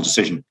nonsensical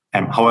decision.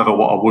 However,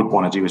 what I would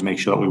want to do is make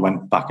sure that we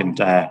went back and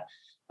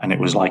it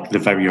was like the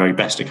very, very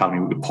best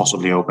academy we could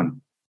possibly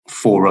open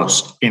for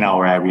us in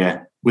our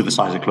area with the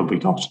size of club we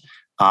got,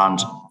 and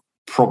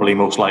probably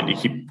most likely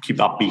keep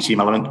that B team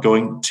element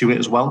going to it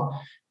as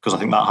well, because I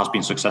think that has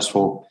been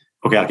successful.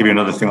 Okay, I'll give you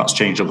another thing that's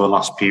changed over the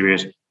last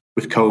period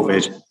with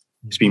COVID.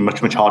 It's been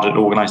much, much harder to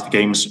organise the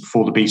games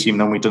for the B team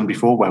than we've done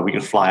before, where we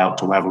could fly out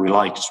to wherever we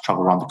like, to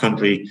travel around the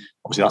country.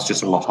 Obviously, that's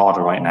just a lot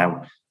harder right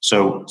now.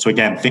 So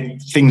again,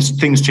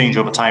 things change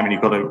over time, and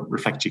you've got to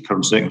reflect your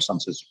current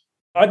circumstances.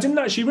 I didn't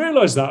actually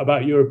realise that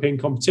about European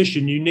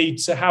competition. You need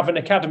to have an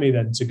academy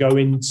then to go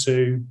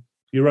into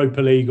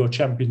Europa League or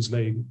Champions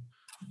League.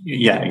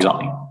 Yeah,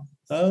 exactly.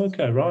 Oh,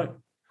 okay, right.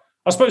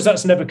 I suppose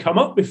that's never come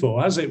up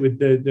before, has it, with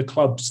the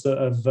clubs that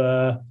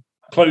have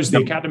closed the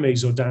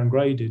academies or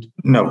downgraded.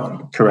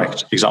 No,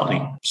 correct,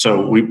 exactly.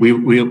 So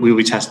we'll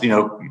be testing,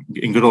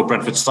 in good old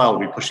Brentford style,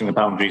 we'll be pushing the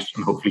boundaries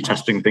and hopefully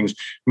testing things.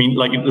 I mean,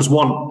 like, there's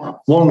one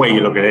way you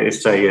look at it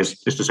is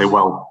to say,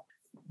 well,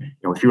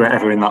 if you were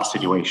ever in that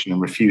situation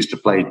and refused to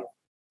play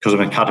because of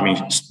an academy,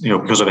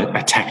 because of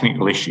a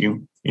technical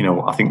issue,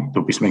 I think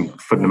there'll be something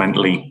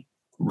fundamentally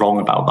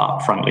wrong about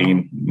that, frankly.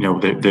 And,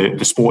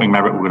 the sporting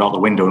merit would go out the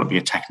window, and it'll be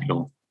a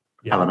technical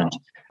element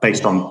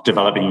based on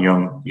developing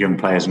young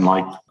players. And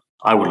like,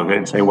 I would look at it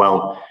and say,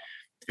 well,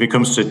 if it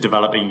comes to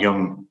developing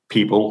young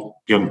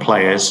people, young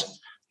players,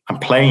 and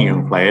playing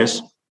young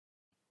players,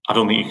 I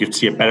don't think you could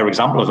see a better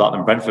example of that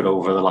than Brentford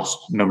over the last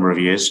number of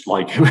years.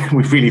 Like,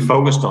 we've really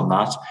focused on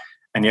that,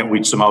 and yet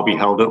we'd somehow be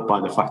held up by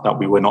the fact that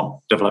we were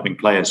not developing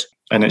players.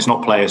 And it's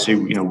not players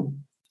who,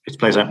 it's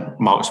players like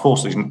Marcus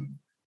Forster.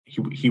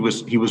 He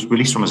was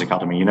released from his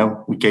academy.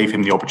 We gave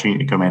him the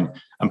opportunity to come in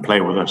and play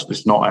with us.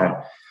 It's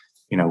not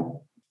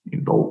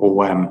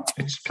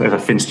it's players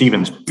like Finn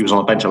Stevens. He was on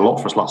the bench a lot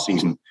for us last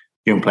season.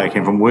 Young player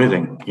came from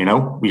Worthing.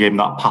 We gave him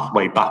that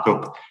pathway back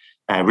up.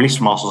 Released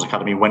from Arsenal's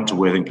academy, went to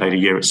Worthing, played a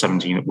year at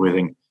 17 at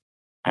Worthing,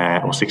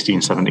 or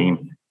 16,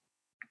 17.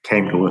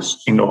 Came to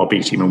us into our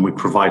B team, and we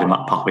provided him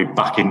that pathway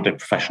back into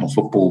professional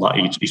football that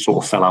he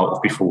sort of fell out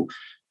of before.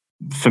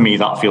 For me,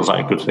 that feels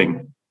like a good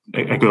thing,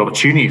 a good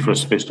opportunity for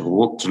us, first of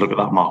all, to look at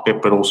that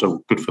market, but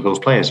also good for those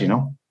players,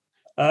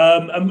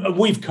 And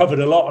we've covered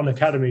a lot on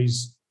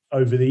academies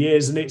over the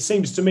years, and it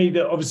seems to me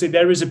that obviously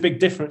there is a big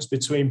difference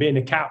between being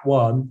a Cat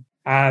 1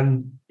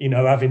 and,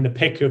 having the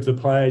pick of the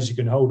players, you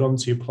can hold on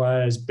to your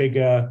players,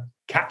 bigger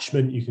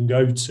catchment you can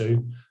go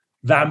to,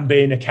 than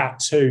being a Cat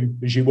 2,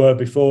 as you were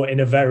before, in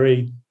a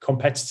very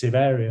competitive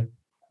area.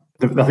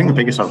 I think the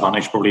biggest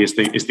advantage probably is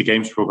the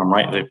games program,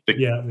 right?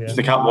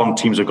 The Cat 1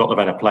 teams have got the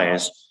better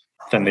players,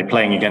 then they're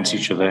playing against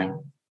each other,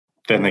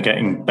 then they're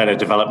getting better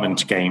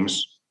development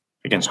games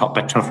against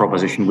tougher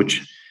opposition,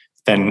 which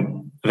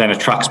then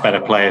attracts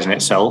better players in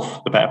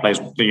itself. The better players,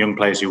 the young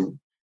players who,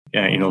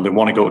 they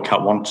want to go to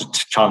Cat 1 to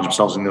challenge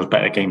themselves in those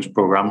better games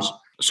programs.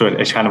 So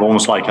it's kind of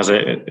almost like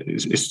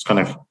it's kind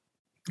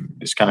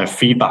of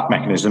feedback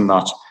mechanism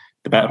that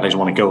the better players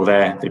want to go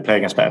there. They play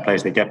against better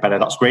players, they get better.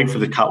 That's great for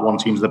the Cat 1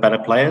 teams, the better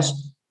players,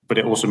 but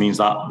it also means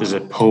that there's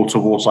a pull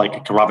towards, like a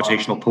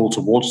gravitational pull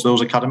towards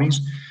those academies.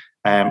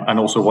 And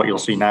also what you'll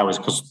see now is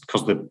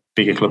because the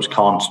bigger clubs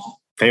can't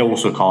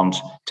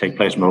take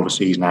players from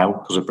overseas now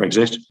because of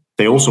Brexit.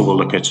 They also will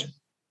look at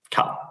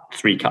Cat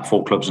 3, Cat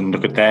 4 clubs and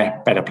look at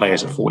their better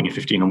players at 14 or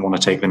 15 and want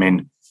to take them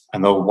in,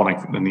 and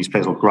and these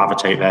players will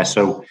gravitate there.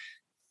 So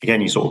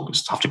again, you sort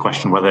of have to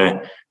question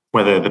whether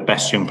the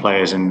best young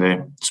players in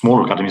the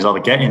smaller academies are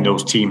getting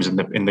those teams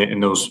in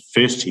those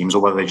first teams,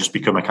 or whether they just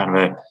become a kind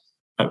of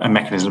a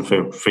mechanism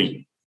for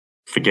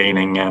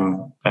gaining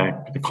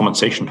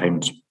compensation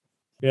payments.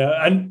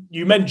 Yeah, and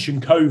you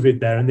mentioned COVID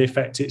there and the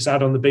effect it's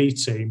had on the B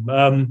team.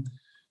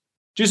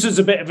 Just as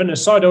a bit of an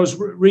aside, I was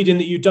reading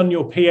that you'd done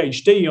your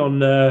PhD on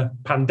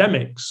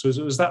pandemics.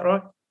 Was that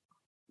right?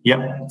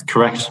 Yeah,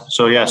 correct.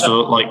 So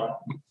like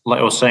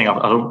I was saying,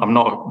 I'm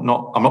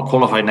not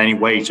qualified in any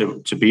way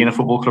to be in a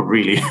football club,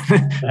 really.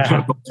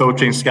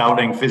 Coaching,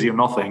 scouting, physio,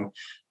 nothing.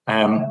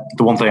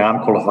 The one thing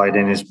I'm qualified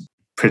in is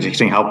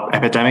predicting how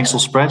epidemics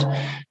will spread.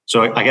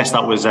 So I guess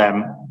that was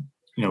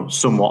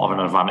somewhat of an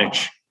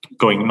advantage.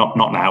 Going not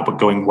now, but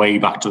going way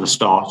back to the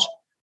start.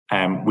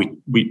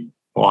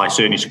 I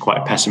certainly took quite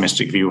a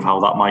pessimistic view of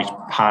how that might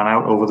pan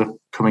out over the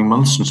coming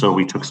months, and so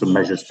we took some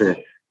measures to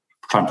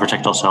try and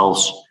protect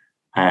ourselves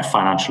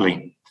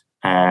financially,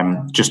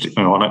 just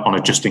on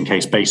a just in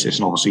case basis.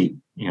 And obviously,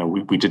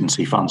 we didn't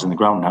see fans in the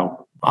ground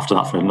now after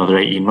that for another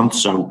 18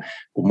 months, so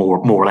more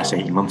or less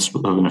 18 months,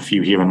 but other than a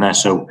few here and there.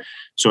 So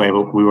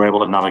we were able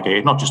to navigate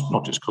it, not just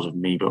because of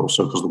me, but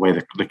also because of the way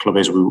the club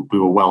is. We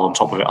were well on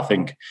top of it, I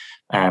think,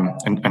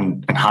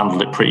 and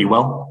handled it pretty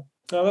well.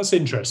 Oh, that's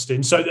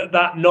interesting. So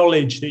that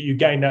knowledge that you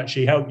gained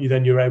actually helped you.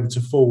 Then you're able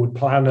to forward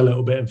plan a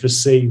little bit and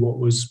foresee what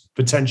was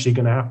potentially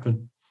going to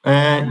happen.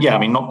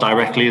 Not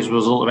directly as a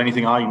result of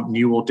anything I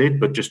knew or did,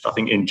 but just I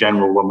think in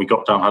general, when we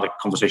got down, had a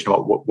conversation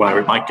about where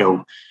it might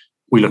go,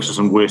 we looked at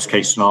some worst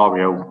case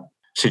scenario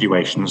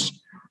situations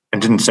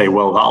and didn't say,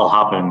 well, that'll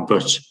happen,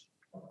 but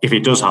if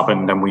it does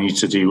happen, then we need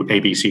to do A,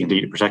 B, C, and D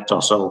to protect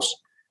ourselves.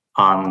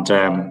 And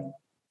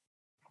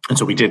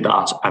so we did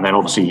that, and then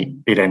obviously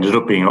it ended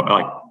up being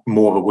like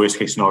more of a worst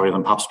case scenario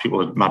than perhaps people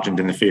had imagined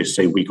in the first,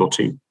 say, week or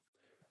two.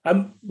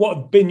 What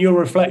have been your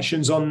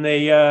reflections on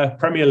the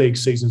Premier League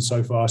season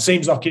so far?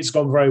 Seems like it's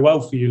gone very well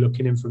for you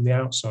looking in from the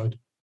outside.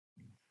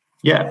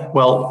 Yeah,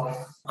 well,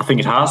 I think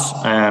it has.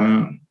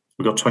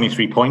 We've got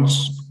 23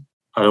 points.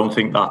 I don't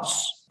think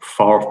that's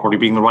far off probably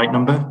being the right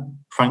number,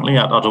 frankly.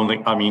 I don't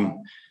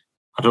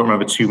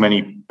remember too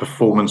many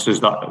performances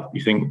that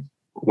you think,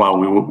 wow,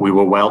 we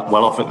were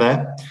well off it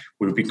there.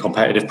 We would be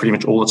competitive pretty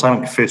much all the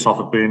time. The first half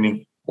of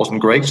Burnley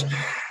wasn't great.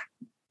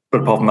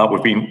 But apart from that,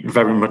 we've been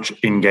very much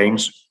in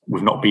games.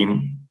 We've not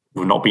been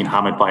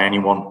hammered by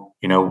anyone.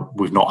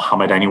 We've not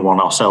hammered anyone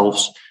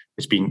ourselves.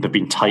 They've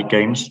been tight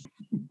games.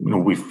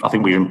 I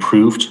think we've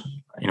improved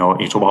you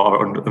talk about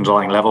our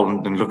underlying level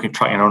and looking,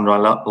 tracking our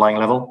underlying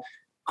level.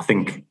 I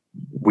think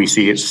we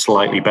see it's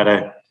slightly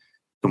better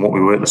than what we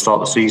were at the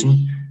start of the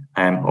season.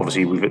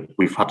 Obviously,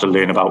 we've had to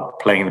learn about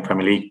playing in the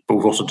Premier League, but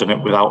we've also done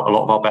it without a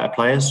lot of our better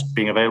players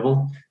being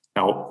available.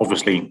 Now,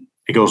 obviously,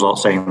 it goes without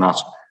saying that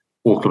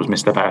all clubs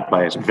missed their better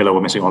players. Villa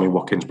were missing Ollie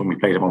Watkins when we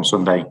played him on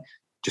Sunday,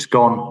 just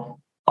gone.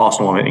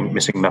 Arsenal were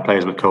missing their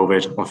players with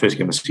COVID on the first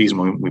game of the season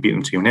when we beat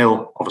them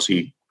 2-0.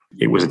 Obviously,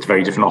 it was a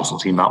very different Arsenal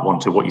team, that one,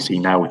 to what you see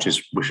now, which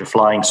are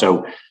flying.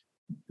 So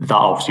that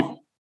obviously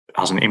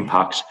has an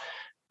impact.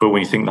 But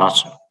when you think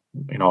that,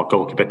 our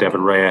goalkeeper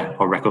David Raya,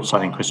 our record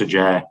signing Chris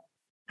Ajer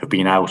have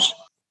been out.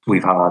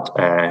 We've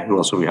had who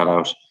else have we had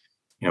out?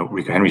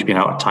 Rico Henry's been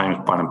out at times.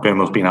 Brandon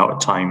Burmo's been out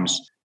at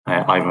times.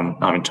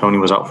 Ivan Toney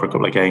was out for a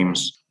couple of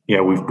games.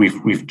 Yeah,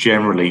 we've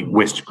generally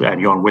whisked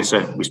Johan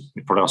Wissa,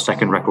 probably our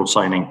second record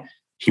signing.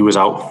 He was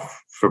out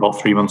for about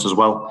 3 months as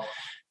well.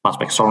 Mats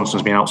Beck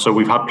Sorensen's been out. So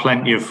we've had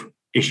plenty of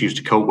issues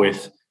to cope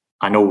with.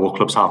 I know all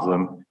clubs have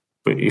them,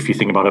 but if you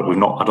think about it,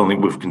 I don't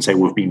think we can say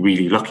we've been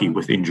really lucky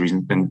with injuries,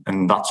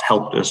 and that's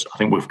helped us. I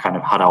think we've kind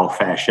of had our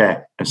fair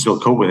share and still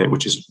cope with it,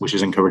 which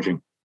is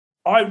encouraging.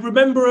 I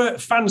remember a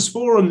fans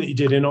forum that you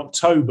did in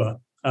October,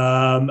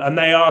 and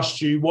they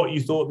asked you what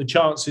you thought the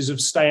chances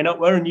of staying up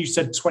were, and you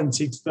said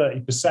 20 to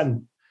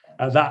 30%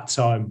 at that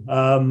time.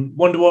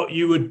 Wonder what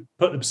you would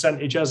put the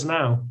percentage as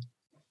now.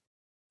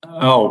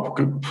 Oh,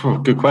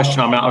 good question.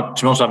 I mean,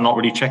 to be honest, I've not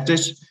really checked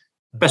it.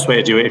 Best way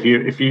to do it,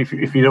 if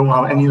you don't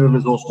have any other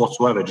resource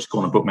whatsoever, just go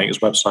on the Bookmakers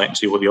website and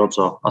see what the odds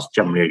are. That's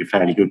generally a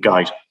fairly good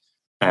guide.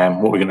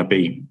 What we're going to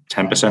be,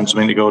 10%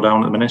 something to go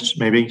down at the minute,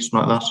 maybe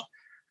something like that.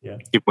 Yeah.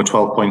 If we're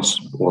 12 points,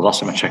 or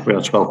last time I checked, we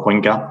had a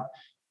 12-point gap.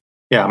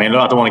 Yeah, I mean,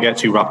 I don't want to get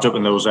too wrapped up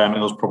in those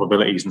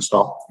probabilities and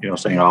start,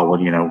 saying,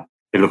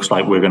 it looks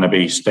like we're going to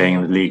be staying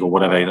in the league or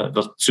whatever.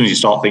 As soon as you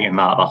start thinking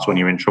that's when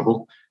you're in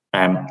trouble.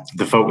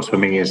 The focus for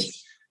me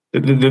is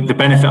the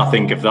benefit, I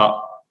think, of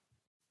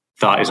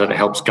that is that it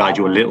helps guide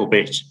you a little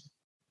bit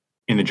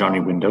in the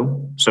January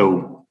window.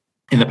 So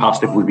in the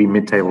past, if we'd been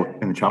mid-table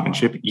in the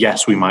Championship,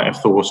 yes, we might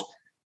have thought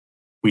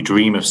we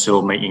dream of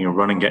still making a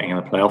run and getting in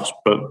the playoffs,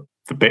 but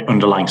the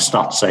underlying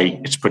stats say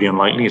it's pretty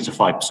unlikely. It's a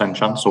 5%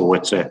 chance, or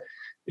it's a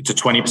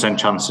 20%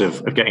 chance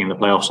of getting in the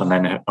playoffs, and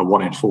then a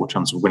 1 in 4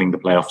 chance of winning the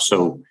playoffs.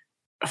 So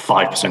a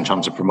 5%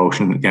 chance of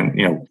promotion.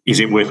 Again, is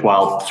it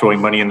worthwhile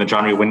throwing money in the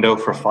January window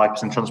for a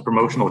 5% chance of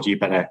promotion, or do you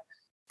better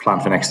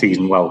plan for next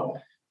season?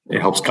 Well, it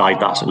helps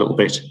guide that a little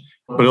bit.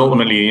 But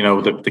ultimately,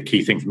 the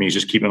key thing for me is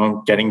just keeping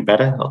on getting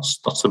better.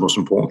 That's the most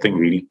important thing,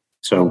 really.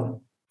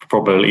 So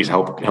probabilities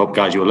help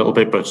guide you a little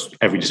bit, but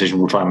every decision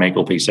we'll try and make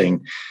will be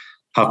saying,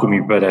 how can we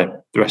be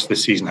better the rest of the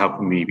season? How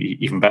can we be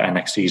even better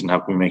next season? How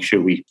can we make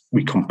sure we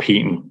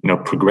compete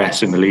and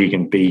progress in the league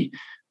and be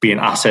an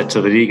asset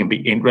to the league and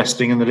be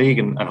interesting in the league?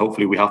 And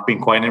hopefully we have been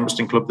quite an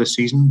interesting club this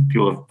season.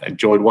 People have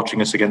enjoyed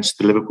watching us against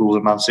the Liverpools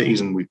and Man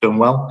Cities, and we've done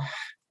well.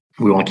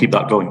 We want to keep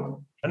that going.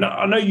 And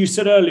I know you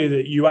said earlier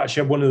that you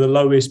actually have one of the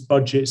lowest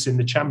budgets in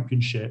the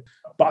Championship,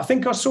 but I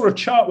think I saw a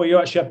chart where you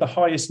actually had the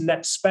highest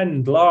net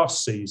spend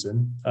last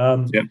season.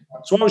 Yeah.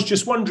 So I was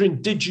just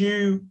wondering, did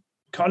you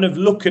kind of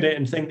look at it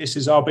and think this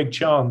is our big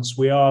chance?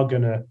 We are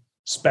going to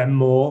spend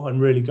more and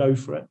really go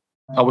for it?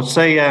 I would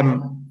say,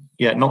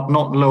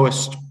 not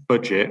lowest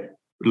budget,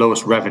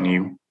 lowest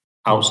revenue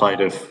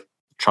outside of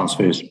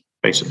transfers,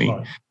 basically.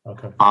 Right.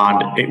 Okay.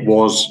 And it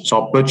was,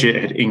 so our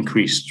budget had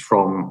increased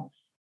from,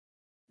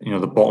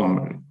 the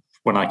bottom,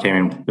 when I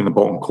came in the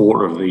bottom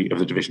quarter of the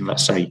division,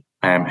 let's say,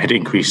 had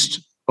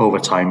increased over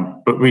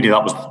time. But really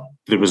that was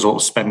the result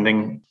of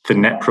spending the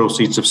net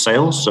proceeds of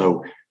sales.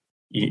 So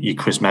you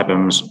Chris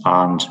Mebbams,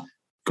 and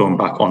going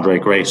back, Andre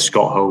Gray,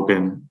 Scott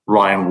Hogan,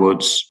 Ryan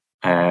Woods,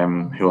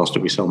 who else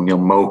did we sell? Neil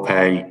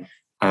Mopay, and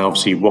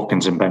obviously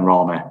Watkins and Ben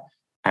Rama.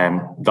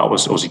 That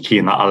was obviously key,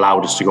 and that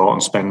allowed us to go out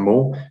and spend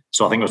more.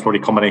 So I think it was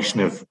probably a combination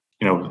of,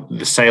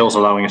 the sales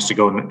allowing us to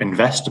go and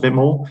invest a bit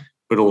more,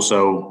 but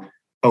also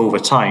over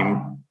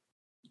time,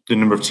 the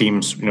number of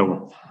teams,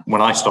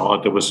 when I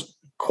started, there was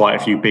quite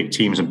a few big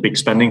teams and big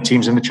spending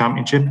teams in the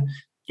Championship,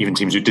 even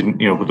teams who didn't,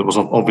 there was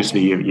obviously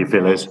your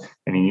Villas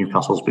and your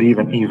Newcastles, but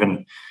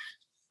even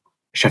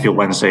Sheffield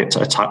Wednesday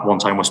at one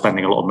time was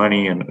spending a lot of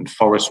money, and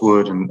Forest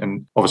would,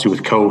 and obviously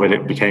with COVID,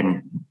 it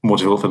became more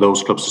difficult for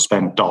those clubs to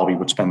spend. Derby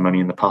would spend money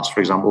in the past, for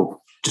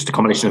example. Just a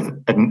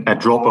combination of a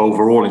drop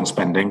overall in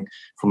spending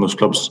from those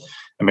clubs.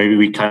 And maybe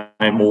we kind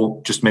of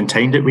more just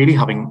maintained it, really,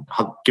 having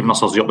given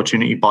ourselves the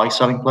opportunity by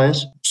selling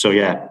players. So,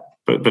 yeah,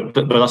 but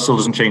that still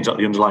doesn't change that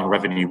the underlying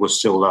revenue was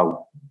still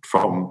low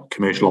from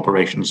commercial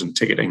operations and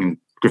ticketing. And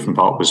Griffin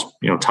Park was,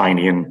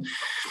 tiny, and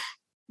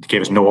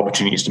gave us no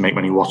opportunities to make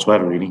money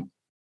whatsoever, really.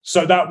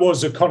 So that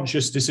was a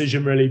conscious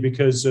decision, really,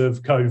 because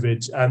of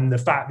COVID and the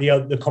fact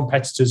the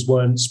competitors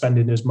weren't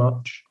spending as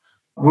much?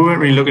 We weren't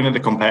really looking at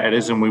the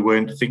competitors, and we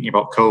weren't thinking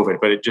about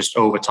COVID, but it just,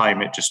 over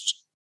time, it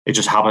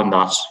just happened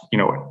that,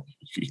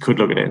 you could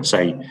look at it and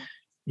say,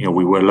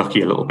 we were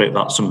lucky a little bit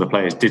that some of the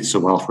players did so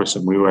well for us,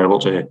 and we were able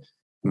to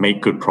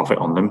make good profit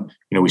on them.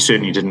 You know, we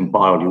certainly didn't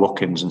buy Ollie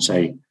Watkins and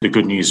say the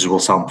good news is we'll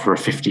sell them for a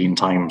 15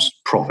 times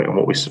profit. And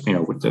what we, you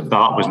know,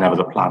 that was never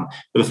the plan.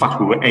 But the fact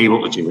we were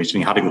able to do it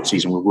and he had a good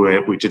season,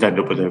 we did end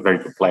up with a very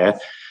good player,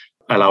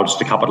 allowed us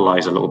to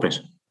capitalise a little bit.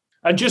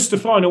 And just a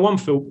final one,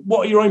 Phil,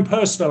 what are your own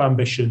personal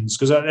ambitions?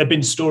 Because there have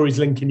been stories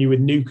linking you with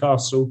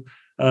Newcastle,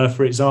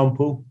 for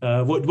example.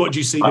 What do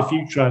you see the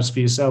future as for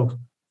yourself?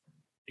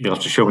 You'll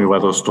have to show me where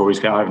those stories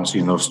go. I haven't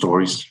seen those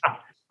stories.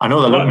 I know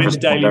they're looking for the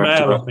Daily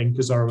Mail, I think,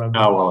 as I remember.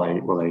 Oh,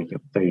 well,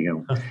 there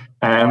you go.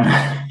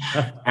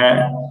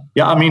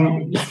 Yeah, I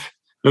mean,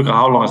 look,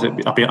 how long has it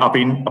been? I've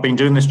been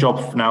doing this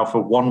job now for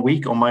 1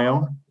 week on my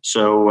own.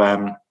 So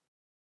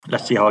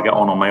let's see how I get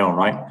on my own,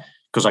 right?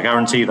 Because I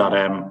guarantee that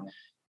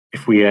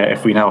if we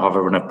now have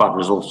a run of bad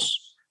results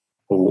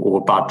or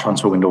a bad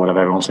transfer window, or whatever,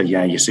 everyone will say,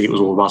 yeah, you see, it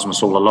was all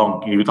Rasmus all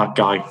along. That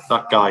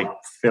guy,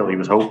 Phil, he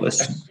was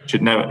hopeless.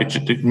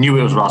 Knew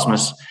it was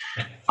Rasmus.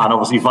 And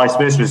obviously, vice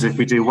versa. If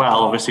we do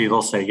well, obviously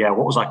they'll say, "Yeah,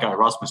 what was that guy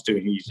Rasmus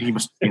doing? He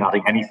must have been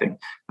adding anything."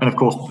 And of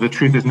course, the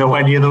truth is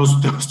nowhere near those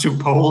two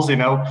poles, you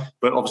know.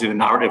 But obviously, the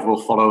narrative will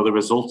follow the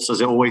results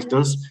as it always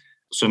does.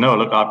 So no,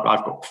 look,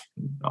 I've got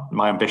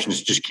my ambition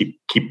is to just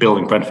keep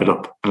building Brentford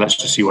up, and let's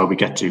just see where we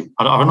get to.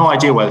 I have no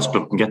idea where this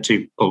club can get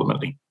to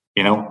ultimately.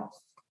 You know,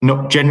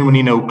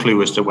 genuinely no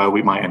clue as to where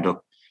we might end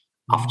up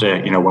after.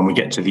 You know, when we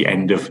get to the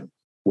end of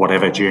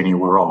whatever journey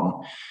we're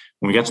on,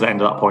 when we get to the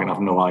end of that point, I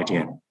have no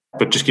idea.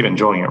 But just keep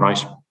enjoying it,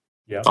 right?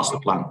 Yeah. That's the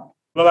plan.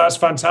 Well, that's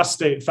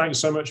fantastic. Thanks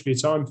so much for your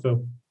time,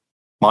 Phil.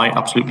 My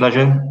absolute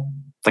pleasure.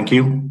 Thank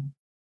you.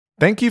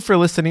 Thank you for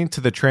listening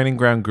to the Training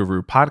Ground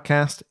Guru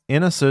podcast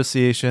in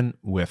association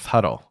with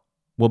Huddle.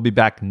 We'll be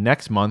back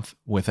next month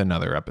with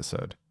another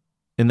episode.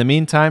 In the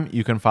meantime,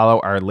 you can follow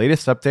our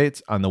latest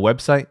updates on the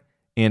website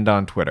and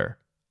on Twitter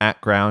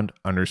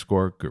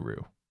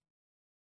 @ground_guru.